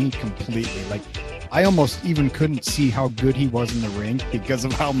worked me completely. Like, I almost even couldn't see how good he was in the ring because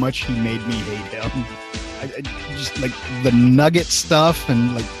of how much he made me hate him. I just like the nugget stuff,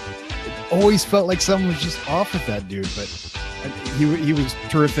 and like it always felt like someone was just off with that dude. But he was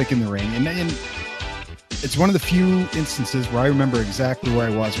terrific in the ring, and it's one of the few instances where I remember exactly where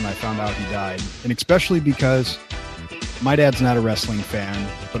I was when I found out he died, and especially because my dad's not a wrestling fan,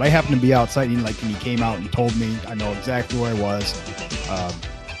 but I happened to be outside, and he came out and told me. I know exactly where I was.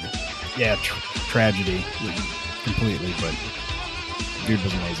 Tragedy completely, but dude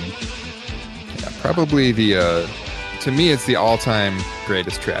was amazing. Yeah, probably to me it's the all-time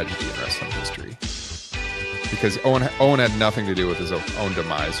greatest tragedy in wrestling history, because Owen had nothing to do with his own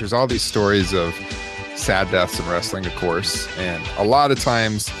demise. There's all these stories of sad deaths in wrestling, of course, and a lot of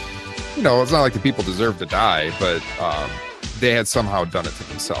times, it's not like the people deserve to die, but they had somehow done it to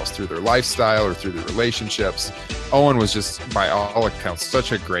themselves through their lifestyle or through their relationships. Owen was just, by all accounts,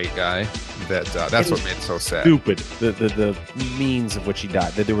 such a great guy that that's what made it so sad. Stupid. The means of which he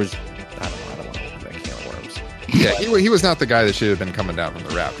died. That there was, I don't want to open that can of worms. Yeah, he was not the guy that should have been coming down from the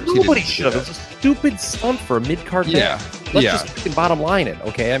Raptors. Nobody should have. It was a stupid stunt for a mid-card match. Let's just freaking bottom line it,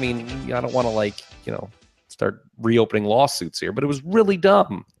 okay? I mean, I don't want to start reopening lawsuits here, but it was really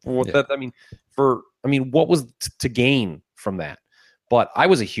dumb. What was to gain from that? But I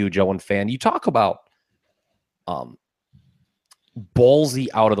was a huge Owen fan. You talk about ballsy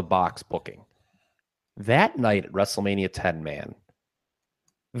out of the box booking. That night at WrestleMania 10, man,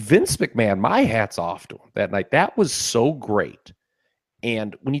 Vince McMahon, my hat's off to him that night. That was so great.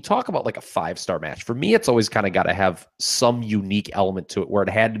 And when you talk about like a 5-star match, for me, it's always kind of got to have some unique element to it where it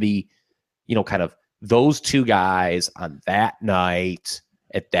had to be, kind of those two guys on that night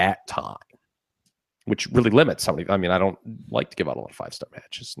at that time. which really limits how many. I mean, I don't like to give out a lot of 5-star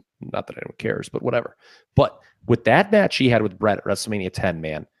matches. Not that anyone cares, but whatever. But with that match he had with Brett at WrestleMania 10,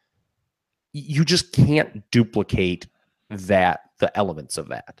 man, you just can't duplicate the elements of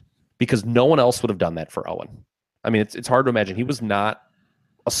that, because no one else would have done that for Owen. I mean, it's hard to imagine. He was not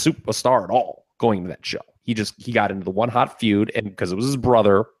a superstar at all going to that show. He got into the one hot feud, and because it was his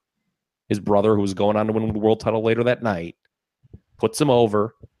brother who was going on to win the world title later that night, puts him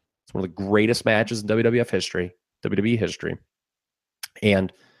over. It's one of the greatest matches in WWE history.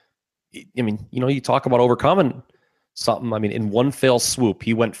 And I mean, you talk about overcoming something. I mean, in one fell swoop,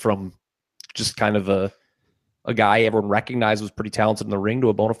 he went from just kind of a guy everyone recognized was pretty talented in the ring to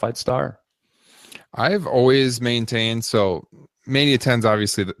a bona fide star. I've always maintained, so Mania 10's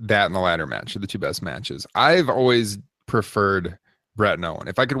obviously that and the ladder match are the two best matches. I've always preferred Brett and Owen.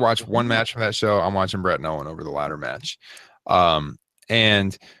 If I could watch one match from that show, I'm watching Brett and Owen over the ladder match.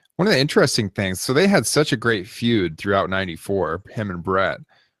 And one of the interesting things, so they had such a great feud throughout 94, him and Brett,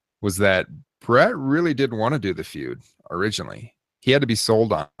 was that Brett really didn't want to do the feud originally. He had to be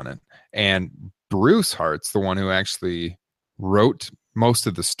sold on it. And Bruce Hart's the one who actually wrote most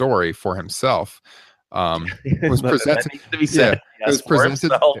of the story for himself. Was presented to be said. Yeah, it was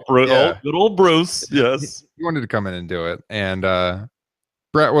presented. Good old Bruce. Yes, he wanted to come in and do it, and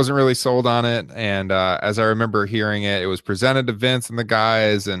Brett wasn't really sold on it. And as I remember hearing it, it was presented to Vince and the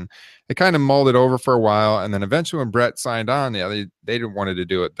guys, and it kind of mulled it over for a while. And then eventually, when Brett signed on, they didn't wanted to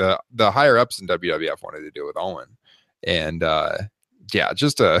do it. The higher ups in WWF wanted to do it with Owen, and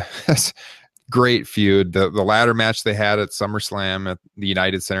just a great feud. The ladder match they had at SummerSlam at the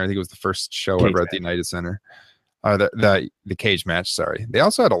United Center. I think it was the first show ever at the United Center. The cage match. Sorry, they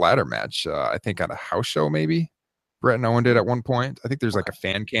also had a ladder match. I think on a house show, maybe Brett and Owen did at one point. I think there's like a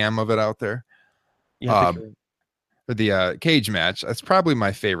fan cam of it out there. Yeah, the cage match. That's probably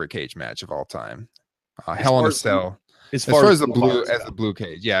my favorite cage match of all time. Hell in a Cell. As far as the blue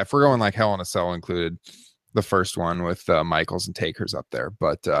cage. Yeah, if we're going like Hell in a Cell included, the first one with Michaels and Takers up there,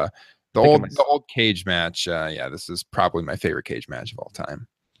 but the old cage match, this is probably my favorite cage match of all time.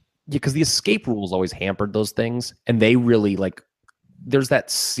 Yeah, because the escape rules always hampered those things, and they really there's that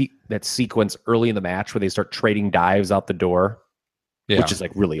sequence early in the match where they start trading dives out the door, which is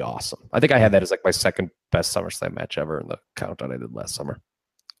really awesome. I think I had that as my second best SummerSlam match ever in the countdown I did last summer.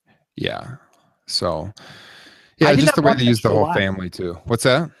 Yeah, so just the way they used the whole family too. What's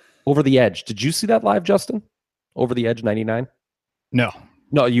that? Over the Edge. Did you see that live, Justin? Over the Edge 99? No,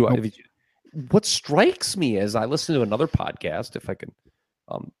 you. What strikes me is I listened to another podcast, if I can,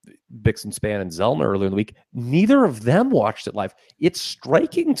 Bixen Span and Zellner earlier in the week. Neither of them watched it live. It's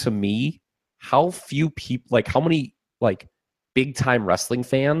striking to me how few people, how many big time wrestling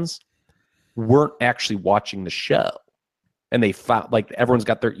fans weren't actually watching the show. And they found everyone's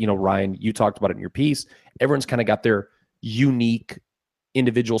got their, Ryan, you talked about it in your piece. Everyone's kind of got their unique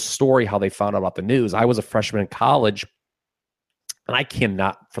individual story, how they found out about the news. I was a freshman in college, and I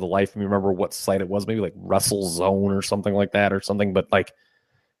cannot for the life of me remember what site it was, maybe WrestleZone or something like that, but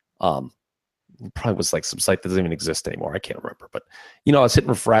probably was some site that doesn't even exist anymore. I can't remember, but I was hitting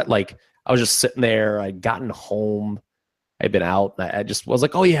refresh, I was just sitting there. I'd gotten home, I'd been out, and I just was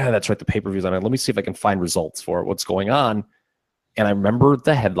like, oh yeah, that's right, the pay-per-view's on it. Let me see if I can find results for it, what's going on. And I remember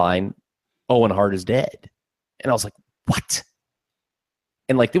the headline, Owen Hart is dead. And I was like, what?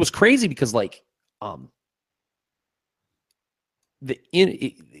 And it was crazy because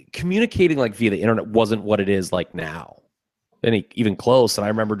communicating via the internet wasn't what it is now, even close. And I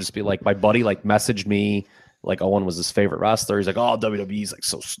remember just be my buddy messaged me Owen was his favorite wrestler. He's like, oh, WWE's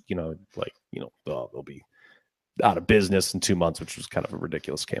so they'll be out of business in 2 months, which was kind of a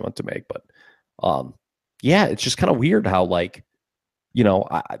ridiculous statement to make. But it's just kind of weird how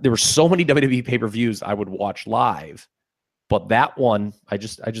there were so many WWE pay-per-views I would watch live. But that one, I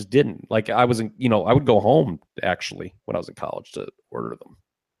just didn't. I wasn't, I would go home actually when I was in college to order them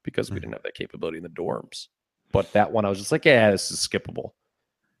because we didn't have that capability in the dorms. But that one, I was just this is skippable.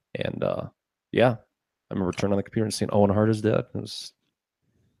 And I remember turning on the computer and seeing Owen Hart is dead.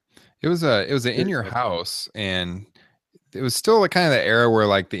 It was an in your house, and it was still kind of the era where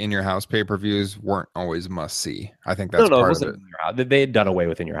the in your house pay-per-views weren't always must see. I think that's part of it. They had done away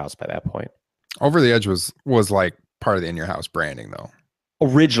with in your house by that point. Over the Edge was part of the in your house branding though.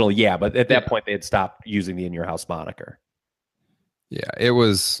 Originally, yeah, but at that point they had stopped using the in your house moniker. Yeah, it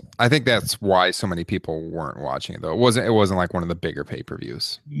was. I think that's why so many people weren't watching it though. It wasn't one of the bigger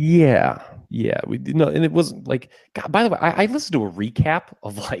pay-per-views. Yeah, we and it wasn't God. By the way, I listened to a recap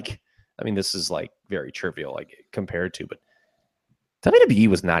of this is very trivial compared to, but WWE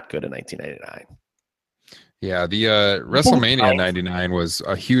was not good in 1999. Yeah, the WrestleMania 99 was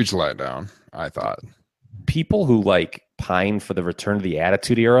a huge letdown, I thought. people who like pine for the return to the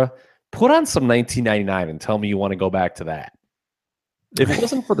Attitude Era, put on some 1999 and tell me you want to go back to that. If it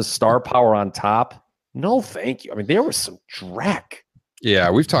wasn't for the star power on top, no thank you. I mean, there was some dreck. Yeah,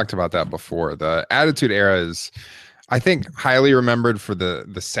 we've talked about that before. The Attitude Era is, I think, highly remembered for the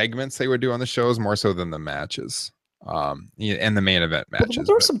segments they would do on the shows more so than the matches, and the main event matches. But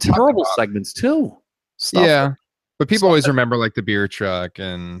there were some terrible segments too. Yeah, but people always remember like the beer truck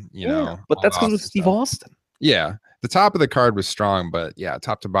and you know. But that's because of Steve Austin. Yeah, the top of the card was strong, but yeah,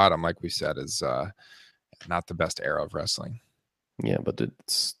 top to bottom, like we said, is not the best era of wrestling. Yeah, but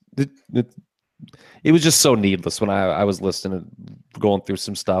it was just so needless when I was listening and going through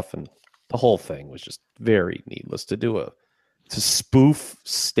some stuff, and the whole thing was just very needless to spoof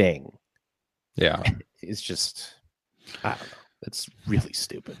Sting. Yeah, it's just, I don't know. It's really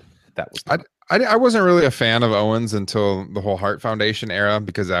stupid. That was I wasn't really a fan of Owens until the whole Hart Foundation era,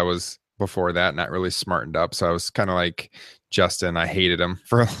 because I was before that not really smartened up. So I was kind of like Justin. I hated him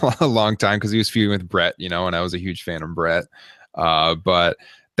for a long time because he was feuding with Brett, you know, and I was a huge fan of Brett. But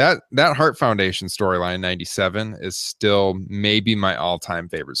that Hart Foundation storyline 97 is still maybe my all-time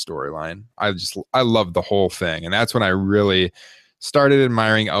favorite storyline. I love the whole thing, and that's when I really started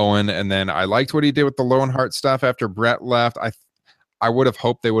admiring Owen. And then I liked what he did with the Lone Hart stuff after Brett left. I would have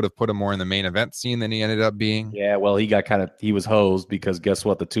hoped they would have put him more in the main event scene than he ended up being. Yeah, well, he was hosed because guess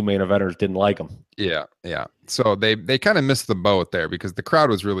what? The two main eventers didn't like him. Yeah. So they kind of missed the boat there because the crowd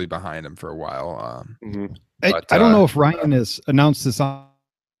was really behind him for a while. I don't know if Ryan has announced this on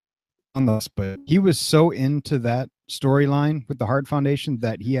this, but he was so into that storyline with the Hart Foundation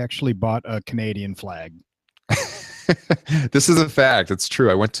that he actually bought a Canadian flag. This is a fact. It's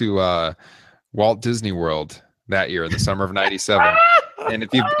true. I went to Walt Disney World that year in the summer of 97. And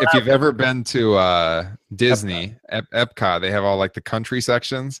if you've ever been to Disney, Epcot, they have all like the country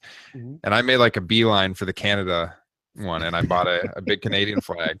sections. And I made like a beeline for the Canada one, and I bought a big Canadian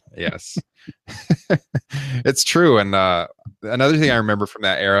flag. Yes. It's true. And another thing I remember from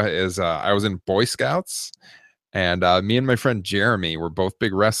that era is I was in Boy Scouts, and me and my friend Jeremy were both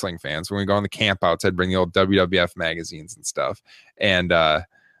big wrestling fans. When we go on the campouts, I'd bring the old WWF magazines and stuff. And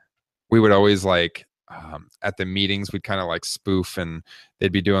we would always like, at the meetings, we'd kind of like spoof, and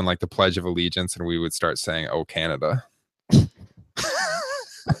they'd be doing like the Pledge of Allegiance, and we would start saying, "Oh, Canada."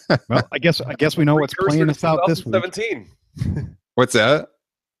 Well, I guess we know what's playing us out this week. 2017. What's that?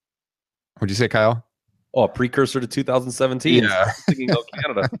 What'd you say, Kyle? Oh, a precursor to 2017. Yeah. Thinking of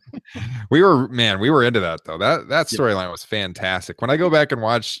Canada. We were into that though. That storyline was fantastic. When I go back and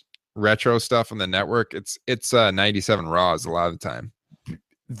watch retro stuff on the network, it's 97 Raws a lot of the time.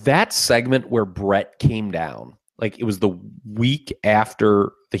 That segment where Brett came down, like it was the week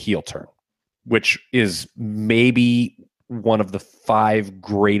after the heel turn, which is maybe one of the 5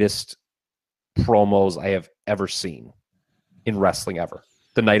 greatest promos I have ever seen in wrestling ever.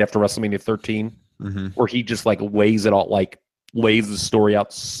 The night after WrestleMania 13, where he just like lays the story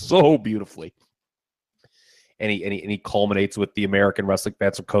out so beautifully. And he culminates with the American wrestling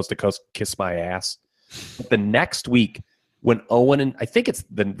fans from coast to coast, kiss my ass. But the next week, when Owen and I think it's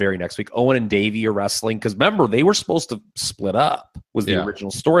the very next week, Owen and Davey are wrestling, because remember, they were supposed to split up, was the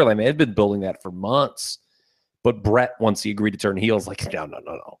original storyline. They had been building that for months. But Brett, once he agreed to turn heel, was like, no.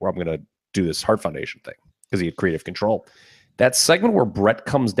 I'm going to do this Hart Foundation thing, because he had creative control. That segment where Brett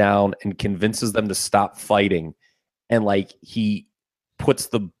comes down and convinces them to stop fighting, and like he puts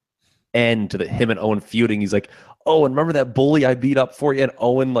the end to him and Owen feuding. He's like, "Oh, and remember that bully I beat up for you?" And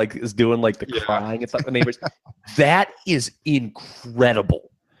Owen like is doing like the crying and stuff. The neighbors. That is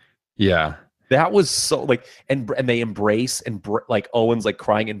incredible. Yeah, that was so like, and they embrace, and like Owen's like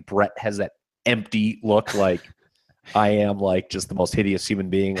crying, and Brett has that empty look, like I am like just the most hideous human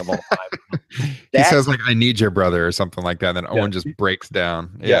being of all time. He says like, "I need your brother" or something like that. And then Owen just breaks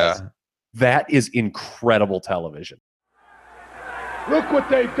down. Yes. Yeah, that is incredible television. Look what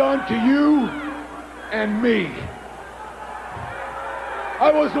they've done to you and me.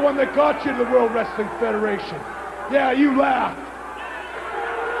 I was the one that got you to the World Wrestling Federation. Yeah, you laughed.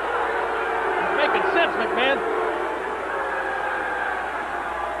 Making sense, McMahon.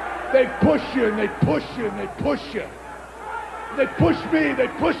 They push you and they push you and they push you. They push me, they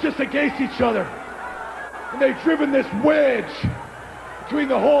push us against each other. And they've driven this wedge between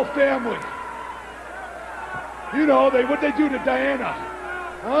the whole family. You know, what'd they do to Diana?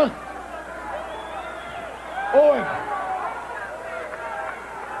 Huh? Owen,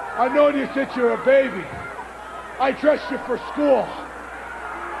 I've known you since you were a baby. I dressed you for school.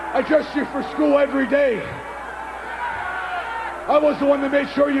 I dressed you for school every day. I was the one that made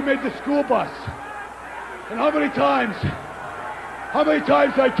sure you made the school bus. And how many times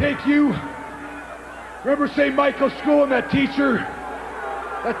I take you Remember St. Michael's School and that teacher?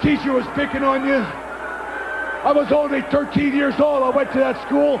 That teacher was picking on you? I was only 13 years old. I went to that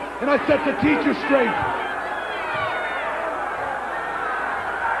school and I set the teacher straight.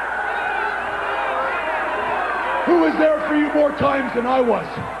 Who was there for you more times than I was?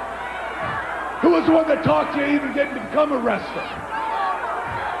 Who was the one that talked to you even getting to become a wrestler?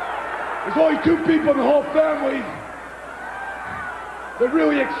 There's only 2 people in the whole family that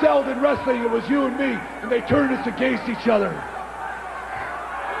really excelled in wrestling. It was you and me, and they turned us against each other.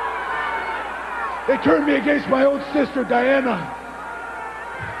 They turned me against my own sister, Diana,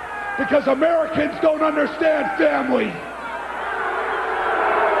 because Americans don't understand family.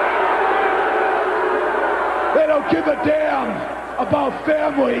 They don't give a damn about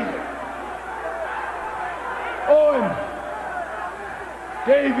family. Owen,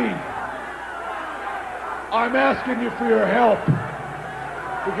 Davey, I'm asking you for your help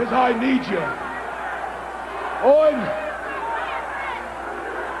because I need you. Owen,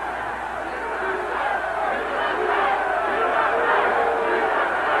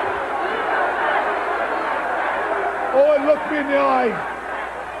 look me in the eye.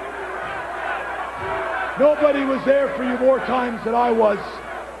 Nobody was there for you more times than I was.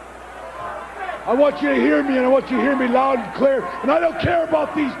 I want you to hear me, and I want you to hear me loud and clear. And I don't care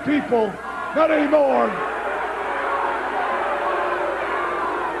about these people. Not anymore.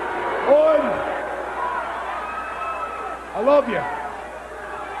 Owen, I love you.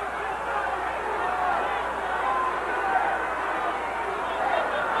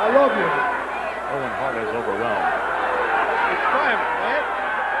 I love you. Owen Hart is overwhelmed. It's private, man.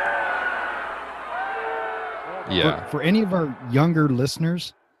 Yeah. For any of our younger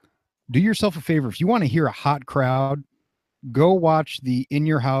listeners, do yourself a favor. If you want to hear a hot crowd, go watch the In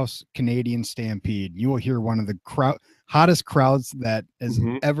Your House Canadian Stampede. You will hear one of the hottest crowds that has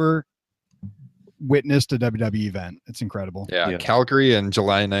ever witnessed a WWE event. It's incredible. Yeah. Calgary in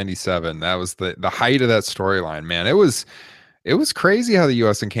July 97. That was the height of that storyline, man. It was crazy how the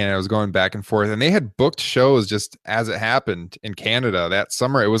US and Canada was going back and forth, and they had booked shows just as it happened in Canada that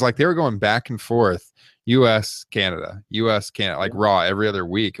summer. It was like they were going back and forth, US, Canada, like Raw every other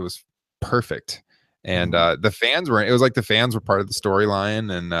week. It was perfect. And the fans were part of the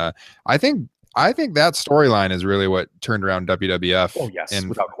storyline. And I think that storyline is really what turned around WWF. Oh, yes, and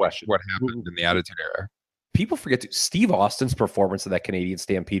without question. What happened in the Attitude Era. People forget Steve Austin's performance of that Canadian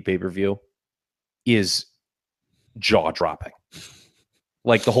Stampede pay-per-view is jaw-dropping.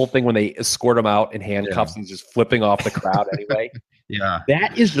 Like the whole thing when they escort him out in handcuffs and he's just flipping off the crowd anyway. Yeah.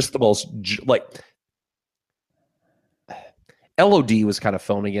 That is just the most, like, LOD was kind of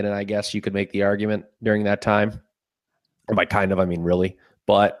phoning it in, I guess you could make the argument during that time. And by kind of, I mean really.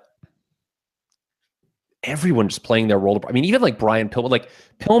 But everyone just playing their role. I mean, even like Brian Pillman. Like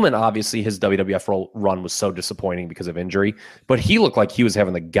Pillman, obviously, his WWF run was so disappointing because of injury. But he looked like he was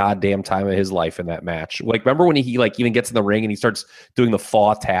having the goddamn time of his life in that match. Like, remember when he like even gets in the ring and he starts doing the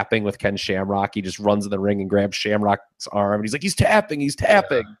fall tapping with Ken Shamrock? He just runs in the ring and grabs Shamrock's arm. And he's like, he's tapping.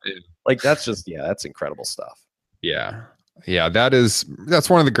 Yeah. Like, that's just, that's incredible stuff. Yeah. Yeah, that's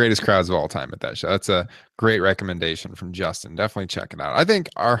one of the greatest crowds of all time at that show. That's a great recommendation from Justin. Definitely check it out. I think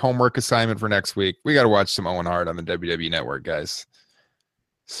our homework assignment for next week, we got to watch some Owen Hart on the WWE Network, guys.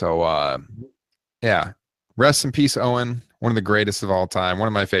 So, yeah, rest in peace, Owen. One of the greatest of all time. One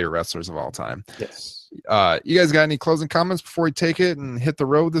of my favorite wrestlers of all time. Yes. You guys got any closing comments before we take it and hit the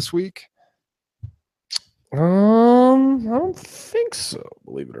road this week? I don't think so,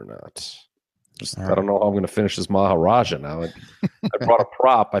 believe it or not. I don't know how I'm going to finish this Maharaja now. I brought a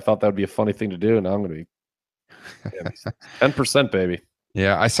prop. I thought that would be a funny thing to do. Now I'm going to be 10%, baby.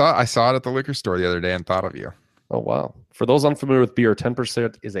 Yeah, I saw it at the liquor store the other day and thought of you. Oh, wow. For those unfamiliar with beer,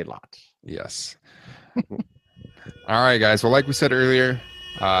 10% is a lot. Yes. All right, guys. Well, like we said earlier,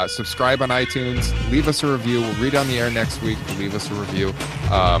 subscribe on iTunes. Leave us a review. We'll read on the air next week. Leave us a review.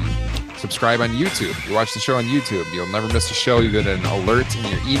 Subscribe on YouTube. You watch the show on YouTube. You'll never miss a show. You get an alert in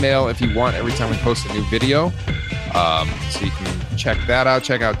your email if you want every time we post a new video. So you can check that out.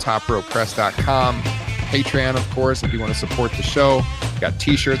 Check out topropepress.com. Patreon, of course, if you want to support the show. Got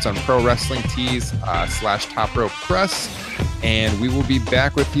t-shirts on Pro Wrestling Tees /Top Rope Press. And we will be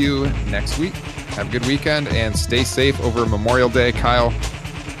back with you next week. Have a good weekend and stay safe over Memorial Day. Kyle,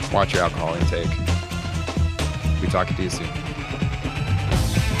 watch your alcohol intake. We'll be talking to you soon.